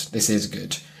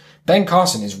good. Ben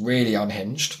Carson is really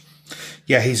unhinged.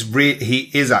 Yeah,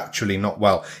 he is actually not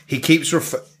well. He keeps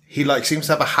he seems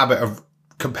to have a habit of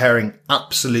comparing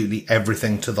absolutely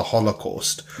everything to the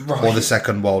Holocaust or the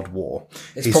Second World War.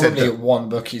 It's He said probably that- one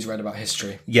book he's read about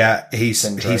history, yeah, he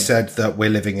Syndrome. said that we're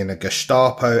living in a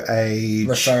Gestapo age.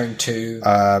 referring to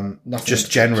nothing Just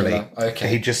in generally. particular. Okay.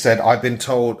 He just said, I've been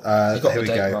told, got here the we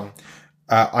date go. wrong.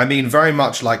 I mean very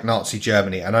much like Nazi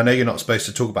Germany. And I know you're not supposed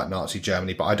to talk about Nazi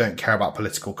Germany, but I don't care about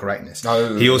political correctness.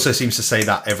 No. He also seems to say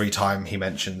that every time he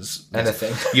mentions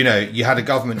Anything. You know, you had a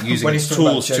government using When its he's talking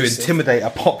about tools to Joseph. intimidate a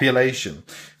population.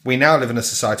 We now live in a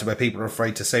society where people are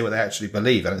afraid to say what they actually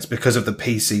believe, and it's because of the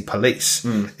PC police.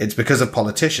 It's because of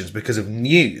politicians, because of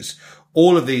news.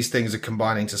 All of these things are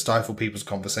combining to stifle people's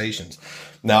conversations.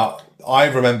 Now, I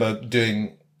remember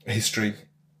doing history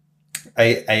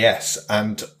AS,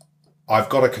 and I've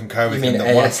got to concur with You him mean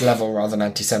that AS level rather than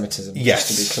anti-Semitism? Yes.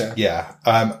 Just to be clear. Yeah.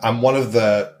 And one of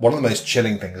the most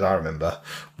chilling things I remember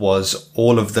was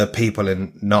all of the people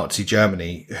in Nazi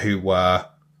Germany who were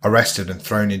arrested and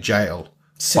thrown in jail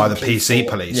by the PC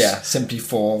police. Yeah, simply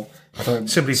for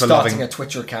Simply for starting loving- a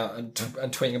Twitter account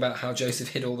and tweeting about how Joseph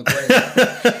hid all the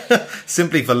grain.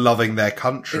 Simply for loving their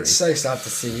country. It's so sad to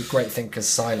see great thinkers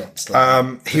silenced.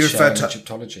 Like, He referred to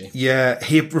Egyptology. Yeah,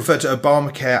 he referred to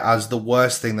Obamacare as the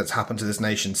worst thing that's happened to this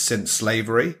nation since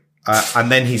slavery.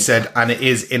 And then he said, and it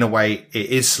is, in a way, it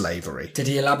is slavery. Did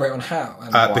he elaborate on how?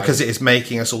 And why? Because it is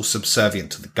making us all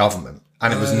subservient to the government.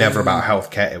 And it was never about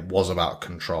healthcare, it was about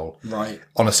control. Right.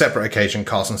 On a separate occasion,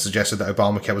 Carson suggested that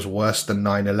Obamacare was worse than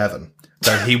 9/11.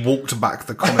 So he walked back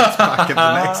the comments back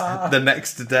at the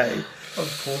next day.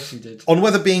 Of course he did. On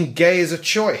whether being gay is a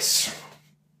choice.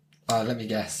 Let me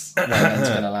guess where Ben's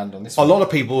going to land on this A one. lot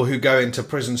of people who go into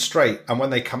prison straight, and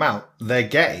when they come out, they're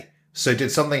gay. So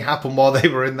did something happen while they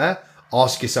were in there?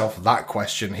 Ask yourself that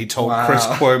question, he told Wow. Chris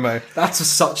Cuomo. That's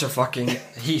such a fucking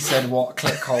he said what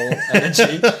clickhole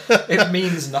energy. It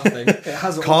means nothing. It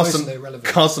has almost no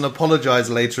relevance. Carson apologised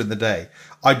later in the day.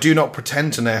 I do not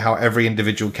pretend to know how every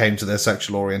individual came to their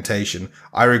sexual orientation.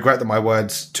 I regret that my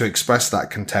words to express that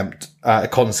concept,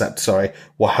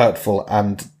 were hurtful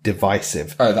and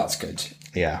divisive. Oh, that's good.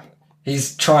 Yeah,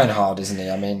 He's trying hard, isn't he?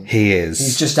 I mean, he is.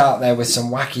 he's just out there with some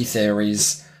wacky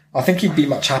theories. I think he'd be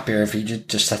much happier if he did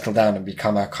just settle down and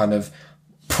become a kind of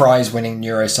prize-winning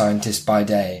neuroscientist by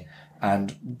day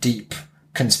and deep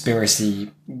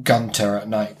conspiracy gunter at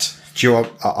night. Do you know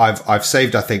what? I've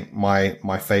saved, I think, my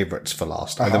favourites for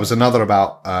last. There was another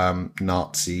about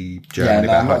Nazi Germany.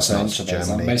 Yeah, no, I'm about not so Nazi into those.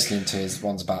 I'm Germany. mostly into his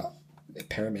ones about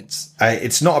pyramids.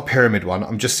 It's not a pyramid one.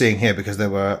 I'm just seeing here because there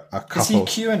were a Is he couple.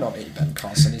 QAnon, Ben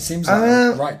Carson? He seems like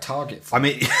the right target for I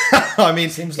mean,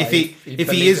 Seems if like he he if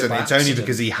believed he isn't, it by it's only accident.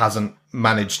 because he hasn't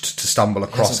managed to stumble He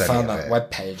across hasn't any found of that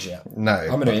it. webpage yet. No. I'm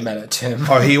going to email it to him.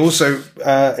 Oh, he also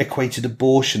equated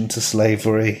abortion to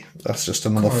slavery. That's just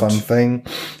another fun thing.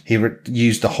 He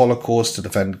used the Holocaust to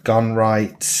defend gun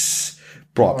rights.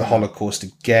 Brought up the Holocaust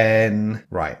again.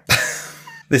 Right.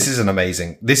 This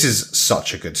is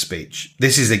such a good speech.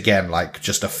 This is again like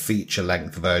just a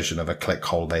feature-length version of a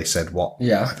clickhole they said what,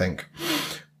 Yeah. I think.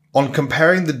 On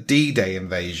comparing the D-Day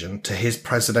invasion to his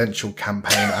presidential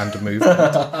campaign and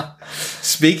movement.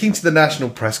 Speaking to the National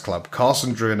Press Club,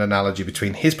 Carson drew an analogy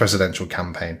between his presidential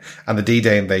campaign and the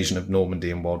D-Day invasion of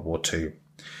Normandy in World War II.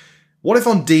 What if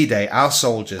on D-Day our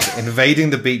soldiers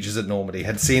invading the beaches at Normandy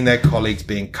had seen their colleagues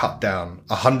being cut down,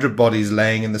 100 bodies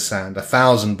laying in the sand,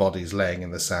 1,000 bodies laying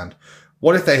in the sand?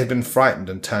 What if they had been frightened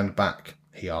and turned back?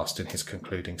 He asked in his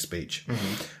concluding speech.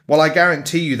 Well, I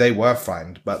guarantee you they were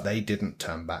frightened, but they didn't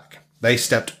turn back. They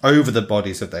stepped over the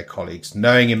bodies of their colleagues,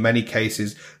 knowing in many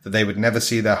cases that they would never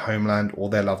see their homeland or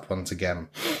their loved ones again.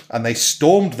 And they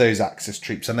stormed those Axis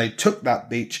troops and they took that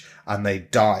beach and they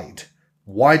died.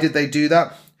 Why did they do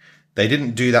that? They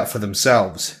didn't do that for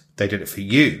themselves. They did it for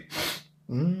you.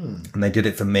 And they did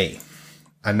it for me.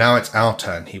 And now it's our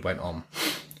turn, he went on.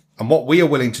 And what we are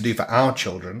willing to do for our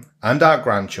children and our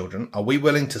grandchildren, are we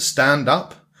willing to stand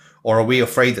up? Or are we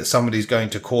afraid that somebody's going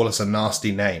to call us a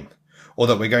nasty name? Or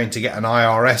that we're going to get an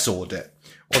IRS audit?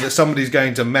 Or that somebody's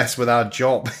going to mess with our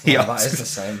job? He Well, that asked. is the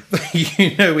same.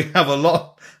 You know, we have a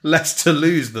lot less to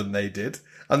lose than they did.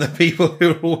 And the people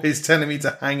who are always telling me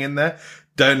to hang in there,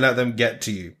 don't let them get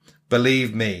to you.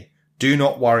 Believe me, do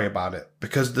not worry about it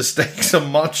because the stakes are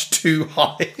much too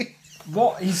high.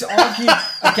 What? He's argued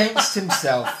against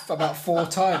himself about 4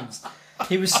 times.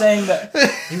 He was saying that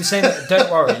don't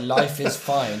worry, life is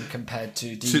fine compared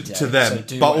to D-Day. to them. So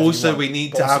do But whatever you also want. we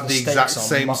need But to also have the stakes exact are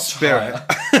same much spirit.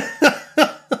 higher.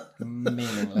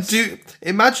 Meaningless.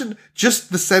 Imagine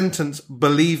just the sentence,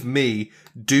 believe me,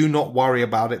 do not worry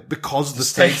about it because the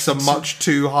stakes are much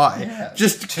too high. Yeah,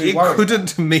 just, too it worried.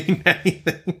 couldn't mean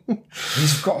anything.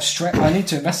 He's got straight. I need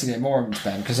to investigate more into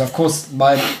Ben because, of course,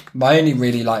 my only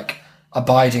really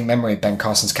abiding memory of Ben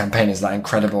Carson's campaign is that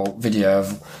incredible video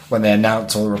of when they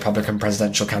announce all the Republican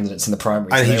presidential candidates in the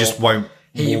primaries. And he They just all- won't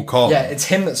walk on. Yeah, it's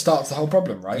him that starts the whole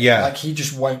problem, right? Yeah. Like he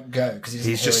just won't go because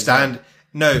He's just stand.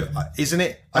 No, isn't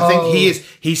it? I think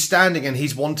he's standing and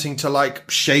he's wanting to like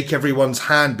shake everyone's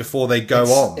hand before they go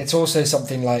on. It's also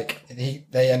something like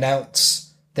they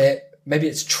announce that maybe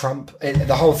it's Trump.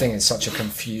 The whole thing is such a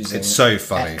confusing. It's so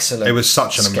funny. Excellent. It was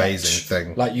such an sketch. amazing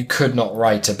thing. Like you could not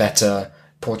write a better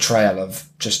portrayal of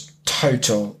just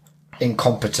total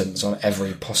incompetence on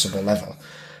every possible level.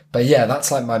 But yeah,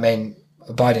 that's like my main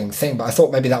abiding thing. But I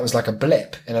thought maybe that was like a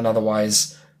blip in an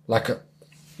otherwise like a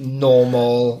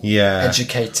normal,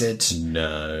 educated,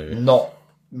 not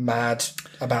mad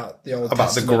about the old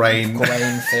about the grain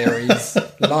theories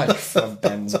life of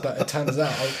Ben's. But it turns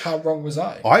out, how wrong was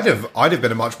I? I'd have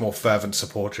been a much more fervent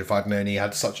supporter if I'd known he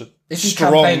had such a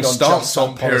strong campaigned stance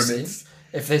on policy, pyramids.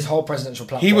 if his whole presidential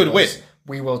platform He would was, win.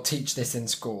 We will teach this in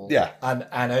school. Yeah. And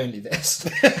only this.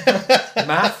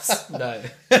 Maths? No.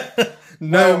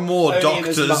 No more only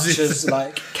doctors. In as much as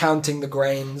like counting the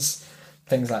grains,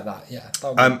 things like that. Yeah,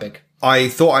 that would be big. I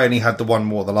thought I only had the one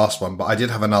more, the last one, but I did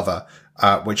have another,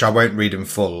 which I won't read in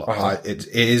full. It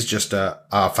is just a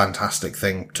fantastic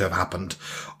thing to have happened.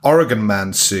 Oregon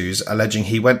man sues, alleging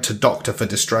he went to doctor for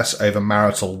distress over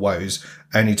marital woes,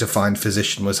 only to find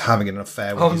physician was having an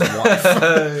affair with his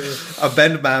wife. A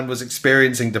Bend man was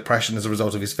experiencing depression as a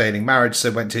result of his failing marriage, so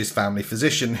went to his family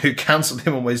physician, who counselled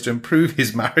him on ways to improve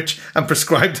his marriage and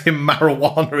prescribed him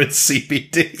marijuana and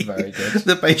CBD. Very good.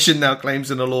 The patient now claims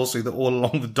in a lawsuit that all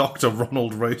along the doctor,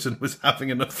 Ronald Rosen, was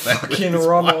having an affair with his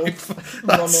Ronald. wife.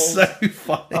 That's so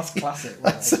funny. That's classic.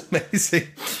 That's amazing.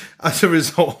 As a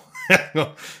result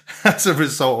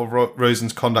of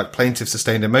Rosen's conduct, plaintiff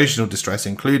sustained emotional distress,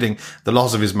 including the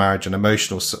loss of his marriage and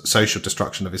emotional social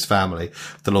destruction of his family.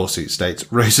 The lawsuit states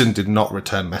Rosen did not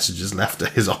return messages left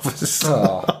at his office.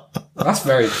 Oh, that's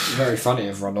very, very funny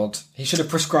of Ronald. He should have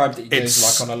prescribed that he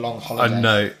goes like on a long holiday. I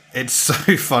know. It's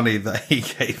so funny that he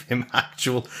gave him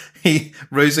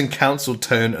Rosen counselled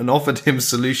Tone and offered him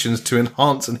solutions to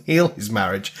enhance and heal his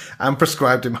marriage and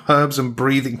prescribed him herbs and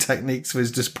breathing techniques for his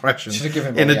depression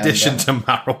in addition to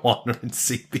marijuana and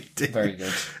CBD. Very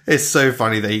good. It's so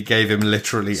funny that he gave him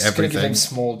literally everything. Give him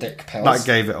small dick pills. That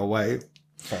gave it away.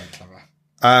 Very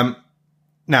clever.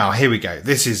 Now, here we go.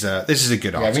 This is a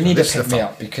good article. Yeah, we need to pick me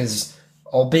up because,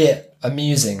 albeit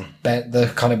amusing,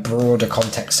 the kind of broader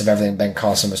context of everything Ben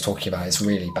Carson was talking about is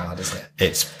really bad, isn't it?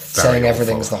 It's very saying awful.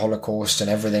 Everything's the Holocaust and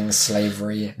everything's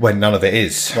slavery when none of it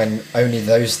is. When only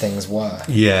those things were.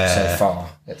 Yeah. So far,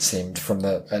 it seemed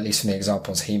at least from the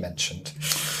examples he mentioned.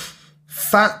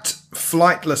 Fat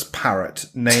flightless parrot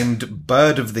named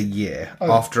Bird of the Year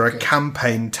after a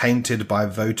campaign tainted by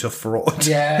voter fraud.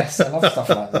 Yes, I love stuff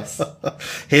like this.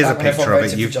 Here's a picture of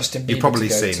it. You've probably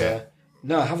seen it.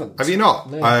 No, I haven't. Have you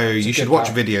not? No, you should watch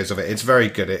videos of it. It's very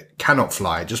good. It cannot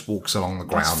fly. It just walks along the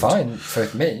ground. That's fine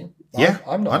for me. Yeah.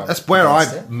 I'm not. That's where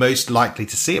I'm most likely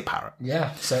to see a parrot.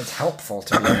 Yeah, so it's helpful,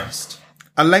 to be honest.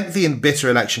 A lengthy and bitter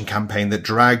election campaign that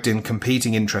dragged in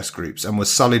competing interest groups and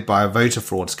was sullied by a voter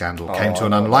fraud scandal came to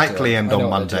an unlikely end on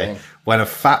Monday when a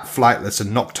fat, flightless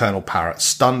and nocturnal parrot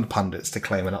stunned pundits to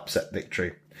claim an upset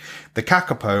victory. The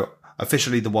kakapo,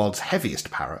 officially the world's heaviest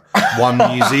parrot, won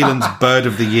New Zealand's Bird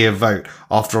of the Year vote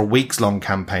after a weeks-long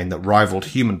campaign that rivaled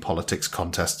human politics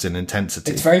contests in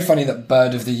intensity. It's very funny that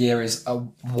Bird of the Year is a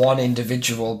one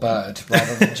individual bird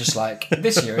rather than just like,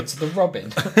 this year it's the robin.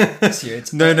 This year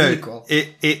it's eagle.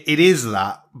 It is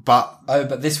that, but... Oh,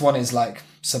 but this one is like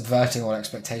subverting all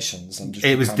expectations. And just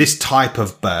it was this type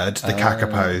of bird, the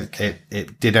kakapo. Okay.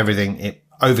 It did everything. It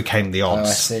overcame the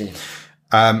odds. Oh,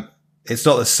 I see. It's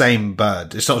not the same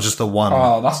bird. It's not just the one.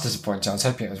 Oh, that's disappointing. I was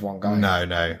hoping it was one guy.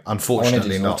 No.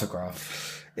 Unfortunately not.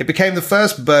 Autograph. It became the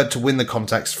first bird to win the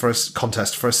contest for a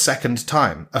second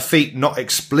time, a feat not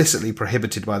explicitly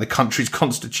prohibited by the country's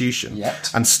constitution,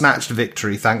 and snatched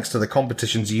victory thanks to the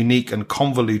competition's unique and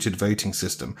convoluted voting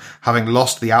system, having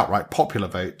lost the outright popular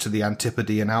vote to the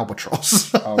Antipodean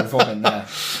albatross. Oh, we've all been there.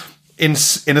 In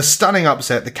a stunning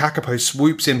upset, the kakapo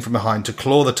swoops in from behind to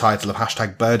claw the title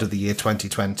of #Bird of the Year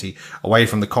 2020 away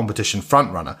from the competition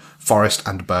frontrunner, Forest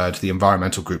and Bird, the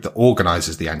environmental group that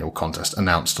organises the annual contest,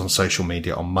 announced on social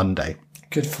media on Monday.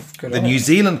 Good. The New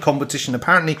Zealand competition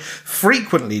apparently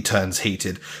frequently turns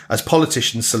heated as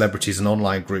politicians, celebrities and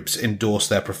online groups endorse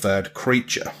their preferred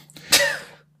creature.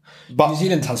 But New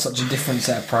Zealand has such a different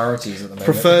set of priorities at the moment.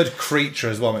 Preferred creature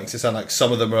as well makes it sound like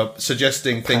some of them are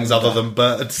suggesting things other than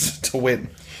birds to win.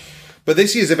 But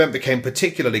this year's event became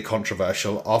particularly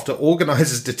controversial after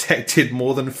organisers detected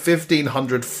more than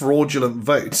 1,500 fraudulent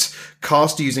votes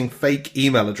cast using fake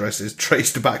email addresses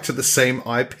traced back to the same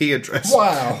IP address.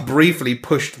 Wow. Briefly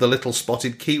pushed the little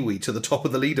spotted kiwi to the top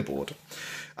of the leaderboard.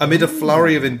 Amid a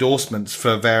flurry of endorsements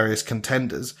for various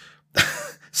contenders,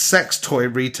 sex toy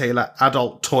retailer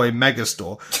Adult Toy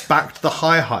Megastore backed the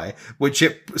Hi-Hi, which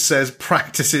it says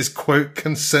practices, quote,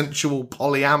 consensual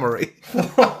polyamory.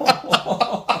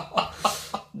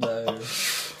 No.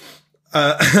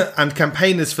 And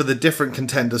campaigners for the different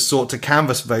contenders sought to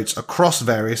canvass votes across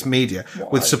various media,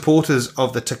 with supporters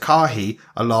of the Takahi,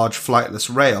 a large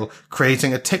flightless rail,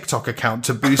 creating a TikTok account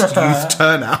to boost youth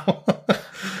turnout.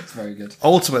 It's very good.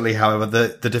 Ultimately, however,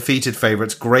 the defeated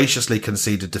favourites graciously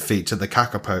conceded defeat to the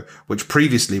Kakapo, which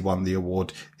previously won the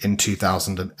award in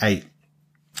 2008.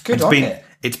 Good on it.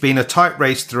 It's been a tight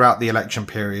race throughout the election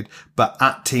period, but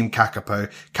at Team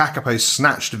Kakapo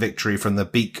snatched victory from the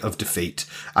beak of defeat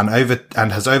and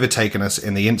has overtaken us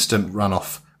in the instant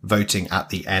runoff voting at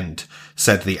the end,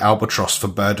 said the Albatross for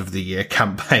Bird of the Year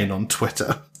campaign on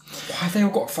Twitter. Why have they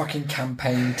all got fucking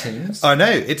campaign teams? I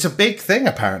know, it's a big thing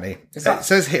apparently. It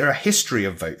says here a history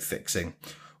of vote fixing.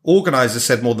 Organisers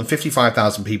said more than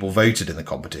 55,000 people voted in the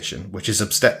competition, which is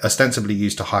ostensibly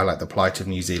used to highlight the plight of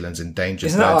New Zealand's endangered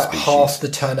Isn't that bird like species. half the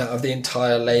turnout of the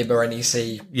entire Labour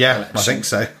NEC Yeah, election? I think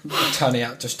so. Turning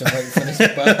out just to vote for this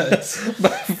birds.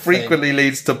 Frequently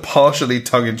leads to partially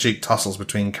tongue-in-cheek tussles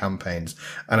between campaigns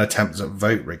and attempts at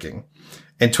vote rigging.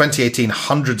 In 2018,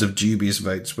 hundreds of dubious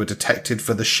votes were detected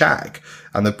for the shag,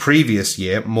 and the previous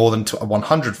year, more than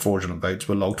 100 fraudulent votes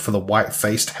were logged for the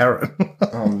white-faced heron.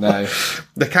 Oh no.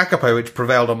 The kakapo, which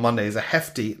prevailed on Monday, is a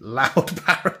hefty, loud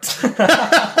parrot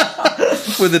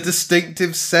with a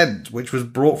distinctive scent, which was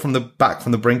brought back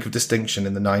from the brink of distinction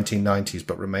in the 1990s,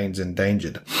 but remains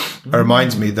endangered. It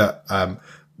reminds me that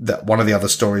that one of the other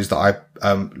stories that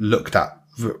I looked at,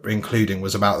 including,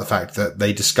 was about the fact that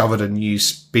they discovered a new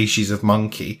species of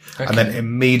monkey and then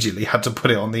immediately had to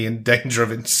put it on the in danger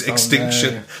of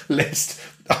extinction list,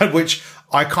 which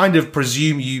I kind of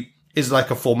presume is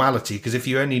like a formality, because if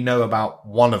you only know about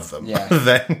one of them,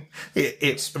 then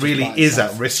it really is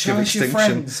at risk of extinction.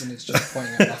 Friends, and it's just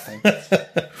pointing at nothing.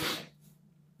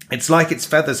 It's like its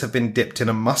feathers have been dipped in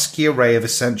a musky array of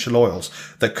essential oils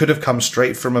that could have come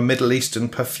straight from a Middle Eastern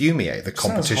perfumier, the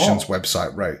competition's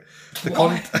website wrote.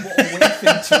 What a weird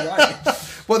thing to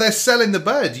write. Well, they're selling the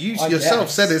bird. You yourself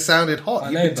said it sounded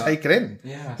hot. You can take it in.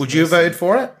 Yeah, would you have voted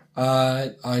for it?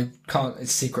 I can't.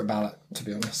 It's secret ballot, to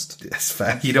be honest. That's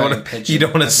fair. You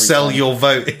don't want to sell your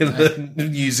vote in the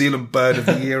New Zealand Bird of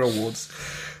the Year Awards.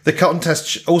 The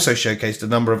contest also showcased a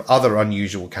number of other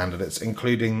unusual candidates,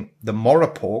 including the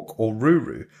Morapork or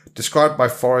Ruru, described by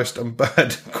Forest and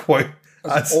Bird, quote,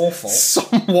 as awful.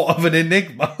 Somewhat of an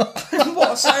enigma. In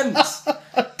what sense?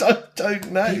 I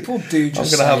don't know. People do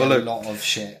just say a lot of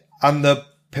shit. And the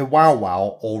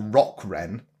Piwawau or Rock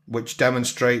Wren, which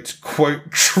demonstrates,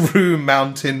 quote, true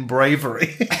mountain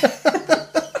bravery.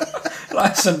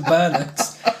 Like St.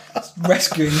 Bernard's.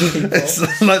 Rescuing people.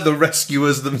 It's like the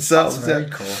rescuers themselves. That's very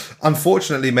cool.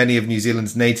 Unfortunately, many of New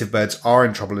Zealand's native birds are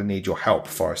in trouble and need your help,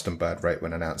 Forest and Bird wrote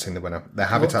when announcing the winner. Their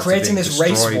habitats creating are being this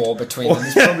destroyed. race war between them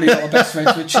is probably not the best way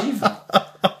to achieve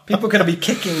that. People are going to be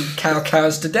kicking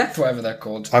cows to death, whatever they're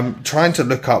called. I'm trying to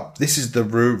look up. This is the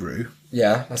Ruru.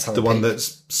 Yeah, that's how the one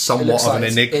that's somewhat of an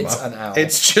enigma. It's an owl.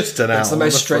 It's just an owl. It's the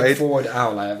most straightforward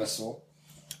owl I ever saw.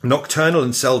 Nocturnal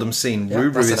and seldom seen,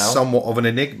 Ruru is somewhat of an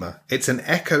enigma. It's an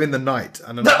echo in the night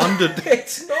and an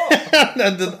It's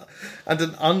not. and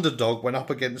an underdog went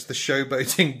up against the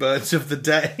showboating birds of the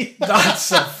day.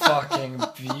 That's a fucking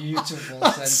beautiful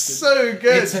sentence. So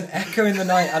good. It's an echo in the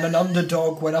night and an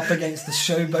underdog went up against the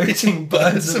showboating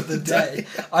birds of the day.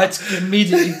 I'd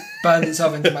immediately burned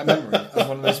itself into my memory as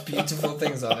one of the most beautiful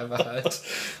things I've ever heard.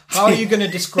 How are you going to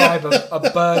describe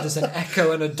a bird as an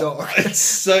echo and a dog? It's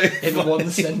so in funny. one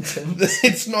sentence.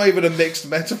 It's not even a mixed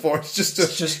metaphor. It's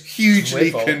just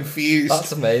hugely confused.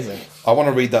 That's amazing. I want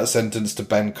to read that sentence to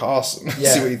Ben Carson.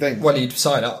 Yeah. See what you think. Well, you'd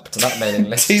sign up to that mailing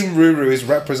list. Team Ruru is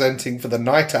representing for the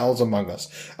night owls among us,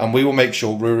 and we will make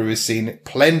sure Ruru is seen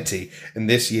plenty in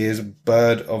this year's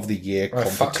Bird of the Year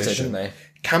competition. Fucked it, didn't they?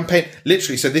 Campaign,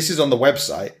 literally. So this is on the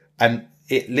website, and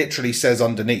it literally says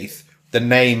underneath the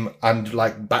name and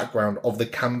like background of the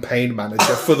campaign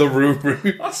manager for the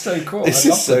Ruru. That's so cool. This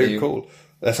is so cool.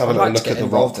 Let's have a little look at the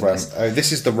rock wren. Oh,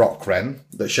 this is the rock wren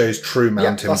that shows true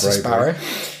mountain that's bravery. A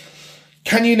sparrow.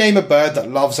 Can you name a bird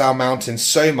that loves our mountains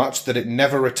so much that it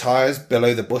never retires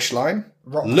below the bushline?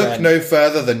 Look no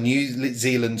further than New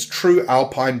Zealand's true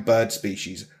alpine bird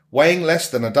species, weighing less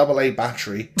than a AA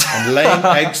battery and laying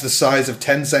eggs the size of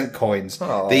 10-cent coins.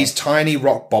 Aww. These tiny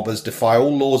rock bobbers defy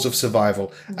all laws of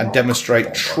survival and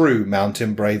demonstrate true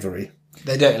mountain bravery.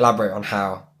 They don't elaborate on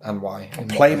how and why.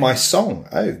 Play my song.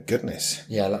 Oh, goodness.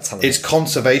 Yeah, let's have a Its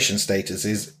conservation status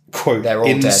is, quote, They're all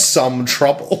in dead. some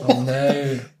trouble. Oh,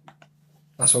 no.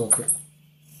 That's awkward.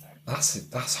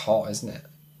 That's hot, isn't it?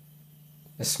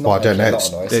 It's not Well, I don't making know. a lot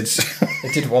of noise. It's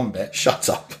It did one bit. shut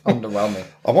up. Underwhelming.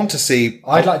 I want to see.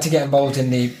 I'd like to get involved in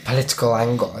the political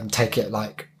angle and take it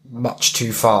like much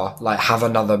too far. Like have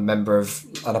another member of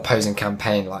an opposing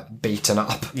campaign like beaten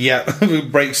up. Yeah,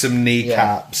 break some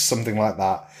kneecaps, something like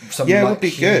that. Some Yeah, it like, would be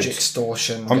huge good.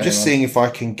 extortion. I'm going just on. seeing if I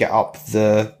can get up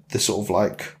the sort of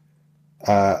like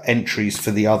entries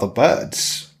for the other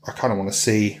birds. I kind of want to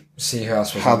see See who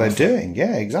else was how on they're the- doing.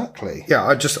 Yeah, exactly. Yeah,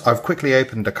 I've quickly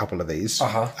opened a couple of these.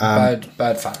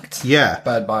 bird facts. Yeah.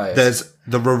 Bird bios. There's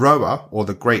the Roroa, or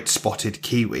the Great Spotted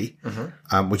Kiwi,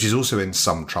 which is also in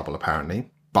some trouble apparently.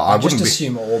 But I I just wouldn't be.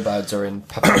 assume all birds are in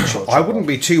perpetual trouble. I wouldn't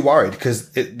be too worried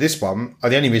because this one,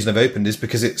 the only reason I've opened is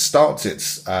because it starts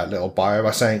its little bio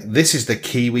by saying, "This is the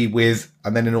kiwi with,"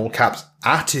 and then in all caps,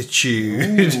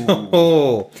 attitude.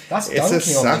 Oh, That's it's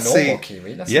dunking on the normal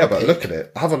kiwi. That's yeah, not but big. look at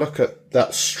it. Have a look at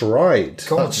that stride.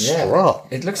 God, that yeah. strut.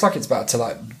 It looks like it's about to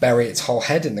like bury its whole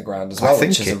head in the ground as well,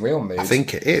 which is a real move. I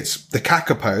think it is. The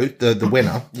kakapo, the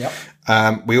winner. Yep.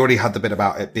 We already had the bit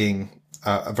about it being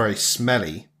a very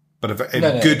smelly, but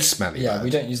a good smelly Yeah, bird. we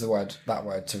don't use that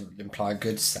word to imply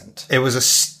good scent. It was a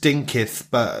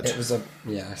stinketh bird. It was I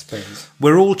suppose.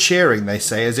 We're all cheering, they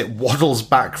say, as it waddles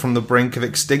back from the brink of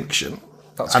extinction.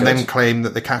 That's and good. then claim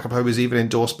that the kakapo was even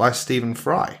endorsed by Stephen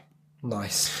Fry.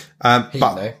 Nice. But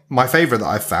know. my favourite that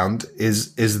I've found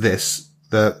is this,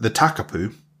 the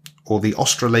takapu, or the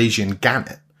Australasian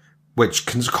gannet, which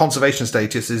conservation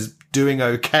status is doing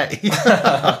okay.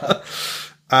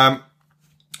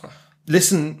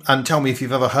 Listen and tell me if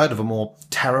you've ever heard of a more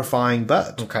terrifying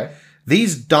bird. Okay.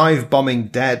 These dive-bombing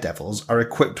daredevils are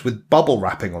equipped with bubble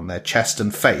wrapping on their chest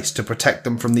and face to protect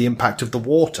them from the impact of the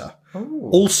water. Ooh.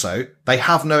 Also, they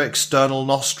have no external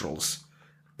nostrils.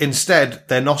 Instead,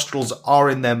 their nostrils are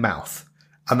in their mouth,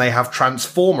 and they have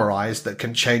transformer eyes that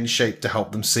can change shape to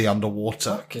help them see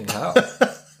underwater. Fucking hell.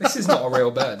 This is not a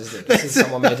real bird, is it? This is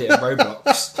someone made it in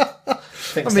Roblox.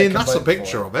 I mean, that's a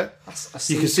picture of it.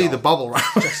 You can see the bubble wrap.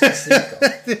 Just a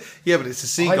seagull. Yeah, but it's a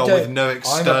seagull with no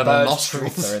external I'm a bird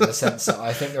nostrils. truther in the sense that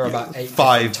I think there are about eight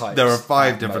Five. different types. There are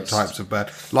five at different most. types of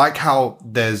bird. Like how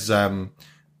there's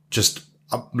just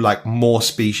like more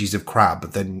species of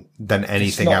crab than It's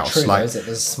anything not else. true, though, Like is it?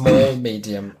 There's small,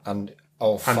 medium, and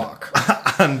oh fuck.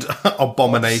 and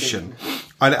abomination.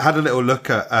 I had a little look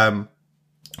at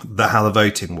how the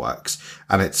voting works,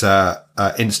 and it's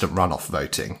instant runoff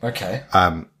voting. Okay.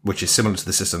 Which is similar to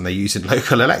the system they use in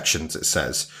local elections, it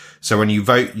says. So when you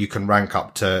vote, you can rank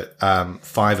up to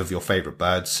 5 of your favourite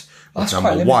birds. With That's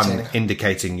number quite 1 limiting.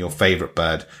 indicating your favourite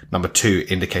bird, number 2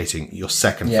 indicating your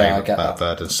second Yeah, I favourite get that.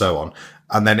 bird, and so on.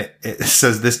 And then it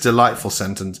says this delightful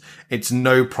sentence, "It's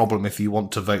no problem if you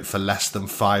want to vote for less than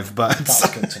 5 birds." That's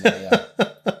good to know,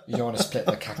 yeah. You don't want to split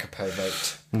the kakapo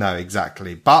vote. No,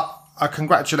 exactly. But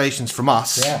congratulations from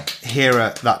us Yeah. here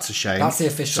at That's a Shame. That's the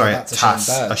official Sorry, That's a Shame Tas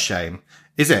bird. a Shame.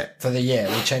 Is it? For the year.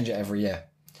 We change it every year.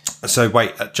 So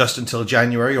wait, just until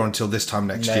January or until this time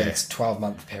next No, year? it's a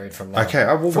 12-month period from now. Okay,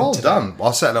 well, From well today. done.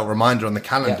 I'll set a little reminder on the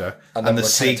calendar, Yeah, and, then the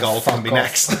we'll tell it to seagull fuck can be off.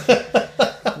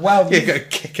 next. Well, You go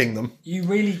kicking them. you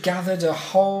really gathered a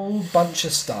whole bunch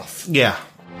of stuff. Yeah.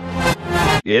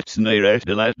 It's near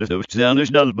the last of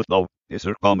the but though, is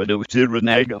there comedy to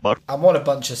renege about? And what a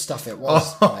bunch of stuff it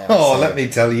was. may I Oh, say. let me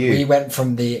tell you. We went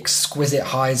from the exquisite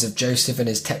highs of Joseph and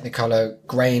his Technicolor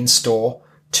grain store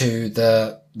to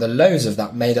the lows of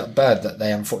that made-up bird that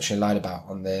they unfortunately lied about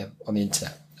on the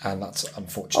internet. And that's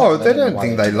unfortunate. Oh, I they know don't why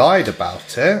think did they lied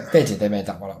about it. They did. They made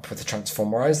that one up with the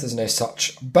Transformer eyes. There's no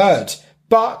such bird.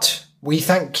 But we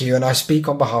thank you, and I speak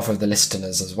on behalf of the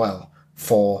listeners as well,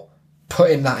 for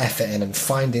putting that effort in and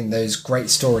finding those great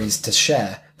stories to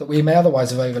share that we may otherwise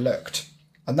have overlooked.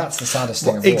 And that's the saddest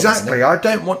thing of all, isn't Exactly. it? I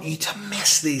don't want you to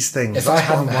miss these things. If That's I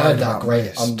hadn't what I'm heard worried that about great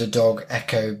most. underdog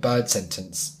echo bird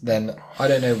sentence, then I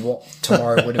don't know what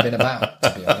tomorrow would have been about,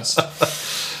 to be honest.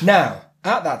 Now,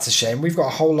 at That's a Shame, we've got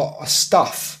a whole lot of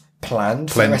stuff planned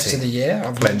for the rest Plenty. of the year.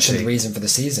 I've Plenty. mentioned the reason for the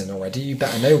season already. You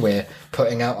better know we're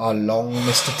putting out our long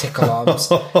Mr. Tickle Arms,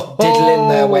 diddling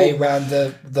their way around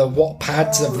the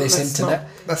Wattpads of this internet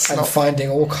and finding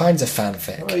all kinds of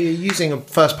fanfic. Well, you're using a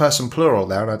first-person plural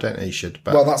there, and I don't know you should.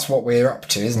 But Well, that's what we're up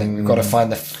to, isn't it? We've got to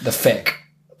find the fic.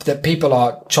 That people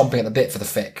are chomping at the bit for the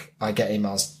fic. I get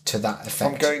emails to that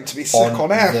effect. I'm going to be sick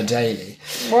on air. the daily.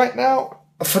 right now,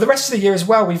 For the rest of the year as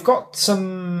well, we've got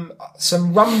some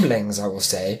rumblings, I will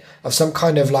say, of some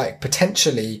kind of like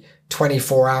potentially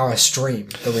 24-hour stream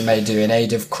that we may do in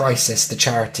aid of Crisis, the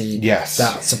charity Yes.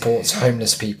 that supports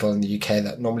homeless people in the UK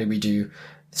that normally we do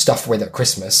stuff with at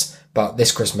Christmas. But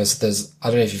this Christmas, I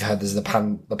don't know if you've heard, there's the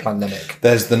pandemic.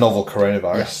 there's the novel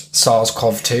coronavirus.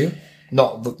 SARS-CoV-2.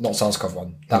 Not SARS-CoV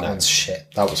one. That one's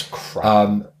shit. That was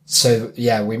crap. So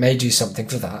yeah, we may do something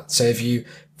for that. So if you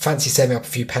fancy saving up a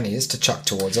few pennies to chuck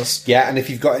towards us, yeah, and if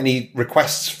you've got any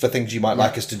requests for things you might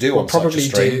like us to do on such a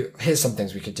stream, here's some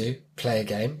things we could do. Play a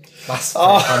game. That's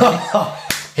very funny.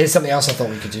 Here's something else I thought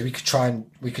we could do.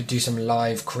 We could do some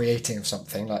live creating of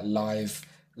something, like live.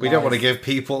 We don't want to give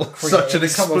people such an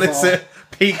explicit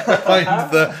peek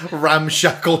behind the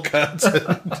ramshackle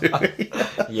curtain, do we?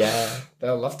 Yeah,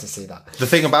 they'll love to see that. The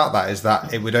thing about that is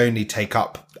that it would only take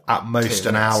up at most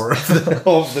an hour of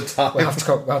the time. We'll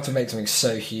have to make something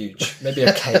so huge. Maybe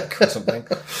a cake or something.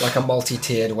 Like a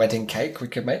multi-tiered wedding cake we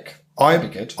could make.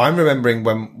 That'd be good. I'm remembering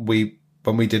when we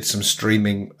did some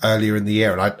streaming earlier in the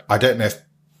year, and I don't know if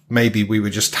maybe we were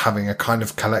just having a kind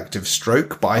of collective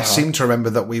stroke, but I seem to remember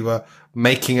that we were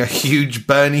making a huge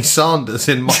Bernie Sanders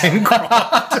in Minecraft.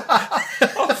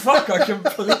 Oh fuck, I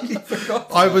completely forgot.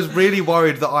 I was really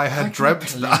worried that I had dreamt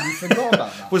that. Forgot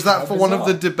about that. Was that for one of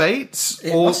the debates?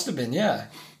 It must have been, yeah.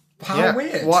 How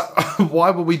weird.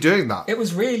 Why were we doing that? It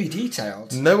was really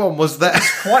detailed. No one was there.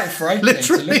 Quite frightening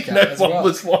Literally to look at no as one well.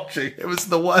 was watching. It was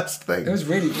the worst thing. It was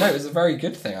a very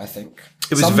good thing, I think.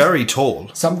 It was very tall.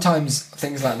 Sometimes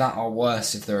things like that are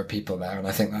worse if there are people there, and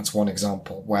I think that's one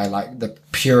example where like the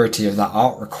purity of that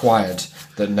art required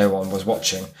that no one was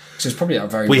watching. So it's probably a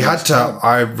very. We had to.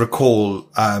 I recall.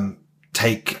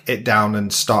 Take it down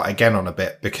and start again on a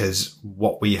bit because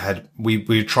what we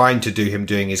were trying to do him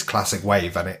doing his classic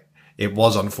wave, and it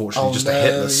was unfortunately just a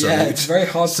Hitler salute. Yeah, it's very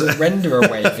hard to render a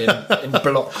wave in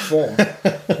block form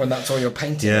when that's all you're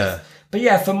painting. Yeah. With. But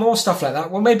yeah, for more stuff like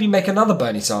that, we'll maybe make another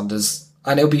Bernie Sanders,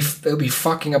 and it'll be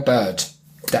fucking a bird.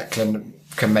 Declan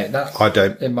can make that. I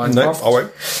don't. In Minecraft. No, I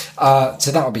won't.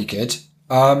 So that'll be good.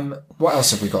 What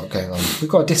else have we got going on? We've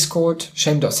got a Discord,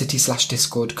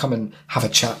 shame.city/Discord. Come and have a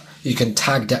chat. You can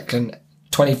tag Declan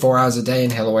 24 hours a day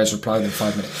and he'll always reply within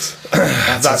 5 minutes.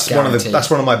 That's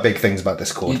one of my big things about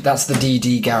Discord. That's the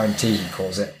DD guarantee, he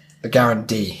calls it. The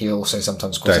guarantee, he also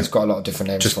sometimes calls it. It's got a lot of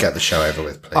different names. Just get the show over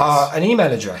with, please. An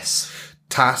email address.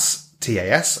 TAS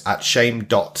at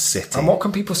shame.city. And what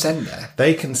can people send there?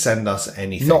 They can send us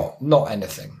anything. Not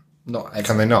anything. Not everything.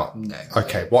 Can they not? No.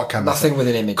 Okay, what can they Nothing send? with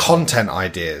an image. Content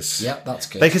ideas. Yeah, that's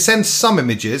good. They can send some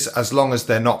images as long as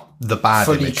they're not the bad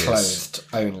Fully images. clothed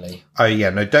only. Oh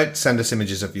yeah, no, don't send us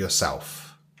images of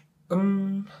yourself.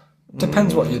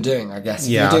 Depends what you're doing, I guess. If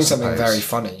Yeah, you're doing I something suppose. very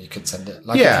funny, you could send it.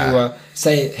 Like Yeah. if you were,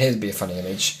 say, here'd be a funny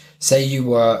image. Say you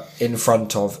were in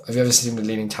front of, have you ever seen the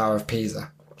Leaning Tower of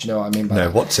Pisa? Do you know what I mean by No,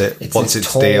 that? what's it? It's What's this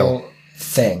its tall deal?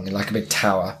 thing, like a big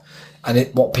tower. And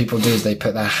what people do is they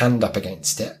put their hand up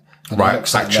against it. And Right, it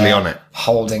looks like actually they're on it.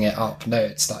 holding it up. No,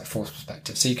 it's like forced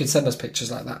perspective. So you can send us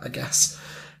pictures like that, I guess.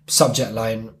 Subject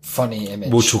line, funny image.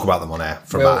 We'll talk about them on air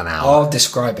for about an hour. I'll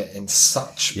describe it in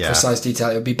such Yeah. precise detail.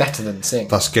 It'll be better than seeing.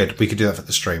 That's good. We could do that for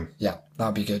the stream. Yeah,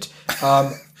 that'd be good.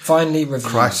 Finally,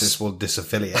 reviews. Crisis will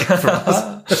disaffiliate from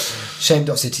us.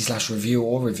 Shame.city/review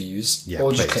or reviews. Yeah,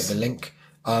 or just please. click the link.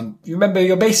 You remember,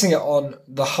 you're basing it on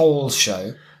the whole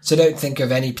show. So don't think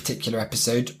of any particular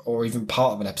episode or even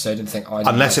part of an episode and think, I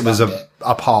Unless it was a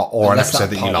part or Unless an episode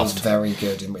that you part was loved. very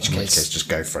good, in which case just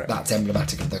go for it. that's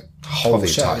emblematic of the whole Of the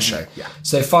show. entire isn't show, it? yeah.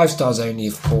 So 5 stars only,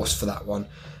 of course, for that one.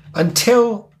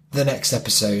 Until the next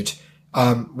episode,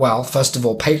 first of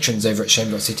all, patrons over at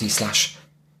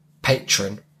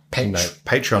shame.city/patron. No,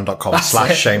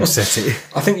 patreon.com/shamecity.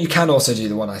 I think you can also do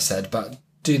the one I said, but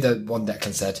do the one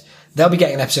Declan said. They'll be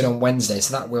getting an episode on Wednesday,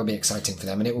 so that will be exciting for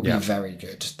them, and it will be very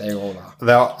good. They all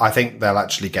are. I think they'll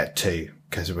actually get 2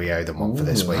 because we owe them one for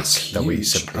this week That's that we huge.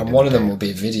 simply And didn't one of them do. will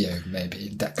be video,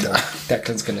 maybe.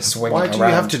 Declan's going to swing Why it do you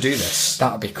around. have to do this?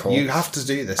 That would be cool. You have to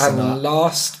do this. And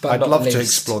last but I'd not love least, to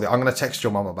explore that. I'm going to text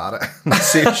your mum about it and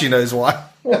see if she knows why.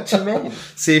 What do you mean?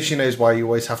 See if she knows why you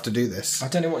always have to do this. I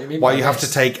don't know what you mean. Why by you have this.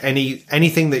 to take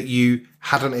anything that you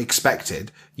hadn't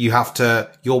expected. You have to,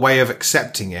 your way of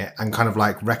accepting it and kind of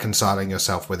like reconciling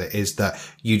yourself with it is that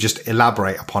you just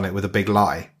elaborate upon it with a big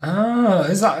lie. Ah,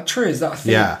 is that true? Is that a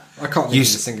thing? Yeah. I can't think of a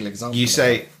single example. You of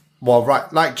say, well,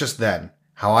 right, like just then,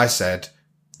 how I said,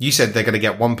 you said they're going to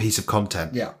get 1 piece of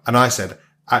content. Yeah. And I said,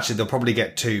 actually, they'll probably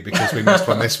get 2 because we missed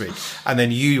one this week. And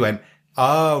then you went,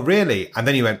 oh, really? And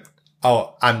then you went,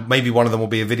 oh, and maybe one of them will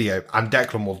be a video and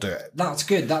Declan will do it. That's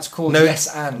good. That's called No, yes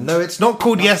and. No, it's not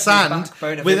called yes the and.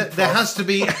 backbone of With improv. there has to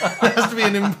be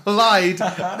an implied.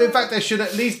 In fact, there should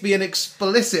at least be an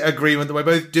explicit agreement that we're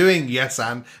both doing yes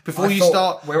and before I you thought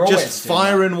start we're always just doing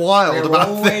firing wild We're about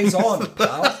always things. on,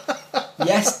 pal.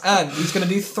 Yes and. He's going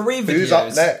to do 3 videos. Who's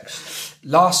up next?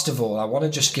 Last of all, I want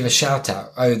to just give a shout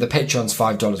out. Oh, the Patreon's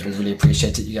 $5. We really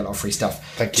appreciate it. You get a lot of free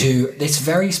stuff. Thank you. To this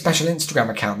very special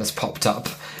Instagram account that's popped up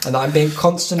and that I'm being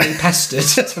constantly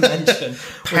pestered to mention.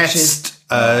 Which is,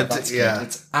 that's good. yeah.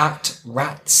 It's at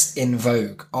Rats in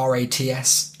Vogue.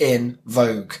 RATS in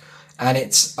Vogue. And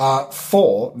it's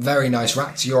 4 very nice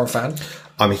rats. You're a fan.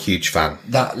 I'm a huge fan.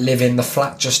 That live in the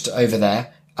flat just over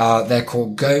there. They're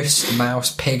called Ghost,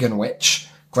 Mouse, Pig and Witch.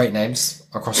 Great names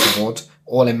across the board.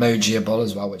 All emojiable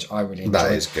as well, which I really enjoy.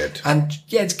 That is good. And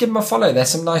yeah, just give them a follow. There's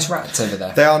some nice rats over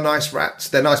there. They are nice rats.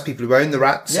 They're nice people who own the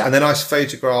rats. Yeah. And they're nice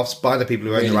photographs by the people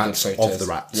who own Really the good rats photos. of the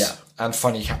rats. Yeah, and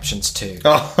funny captions too.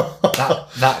 Oh.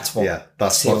 That's what Yeah,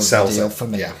 that's seals what sells the deal it. for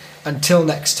me. Yeah. Until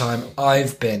next time,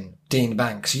 I've been Dean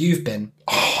Banks. You've been.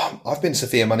 I've been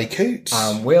Sophia Money Coots.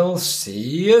 And we'll see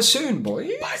you soon,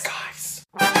 boys. Bye, guys.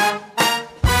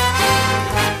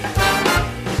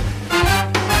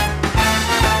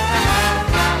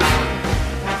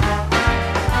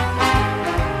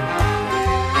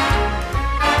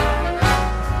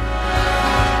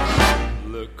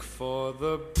 Look for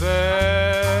the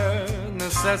bare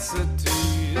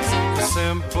necessities, the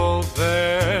simple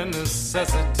bare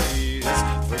necessities.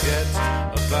 Forget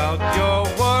about your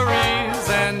worries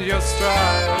and your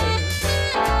strife.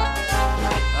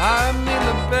 I mean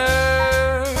the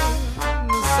bare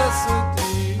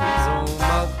necessities, oh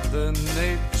Mother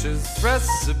Nature's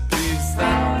recipes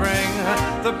that bring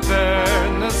the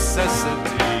bare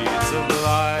necessities of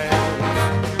life.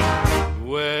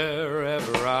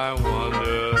 Wherever I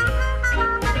wander,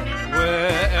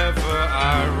 wherever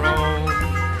I roam,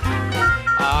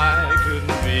 I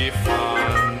couldn't be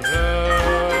fonder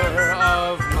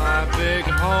of my big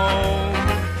home.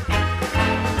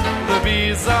 The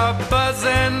bees are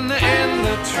buzzing in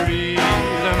the tree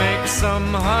to make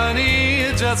some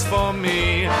honey just for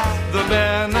me. The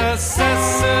bare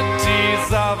necessities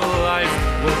of life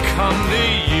will come to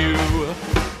you.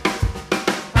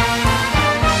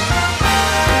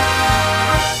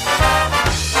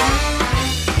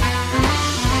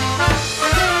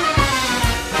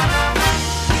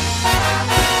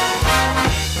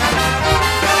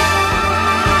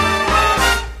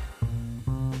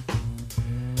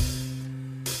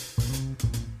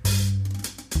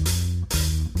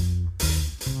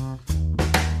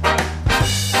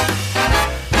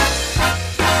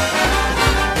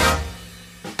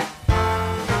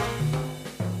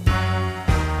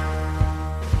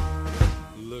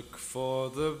 For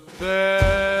the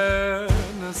bare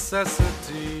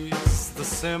necessities, the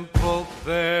simple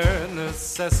bare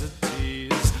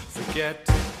necessities. Forget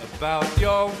about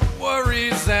your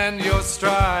worries and your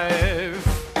strife.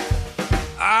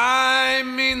 I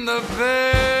mean the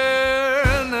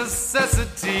bare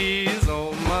necessities,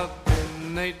 oh Mother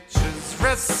Nature's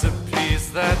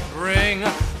recipes that bring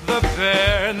the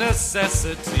bare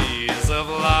necessities of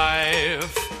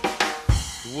life.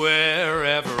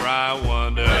 Wherever I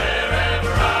wander,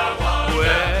 wherever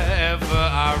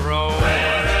I roam,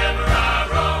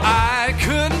 I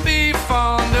couldn't be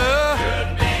fonder,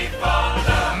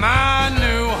 my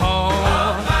new home.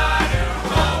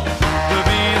 The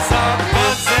bees are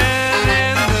buzzing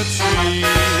in the tree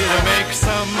to make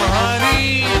some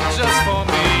honey just for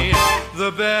me.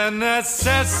 The bare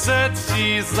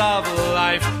necessities of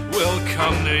life will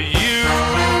come to you.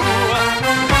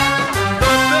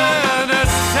 The bare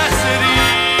necessities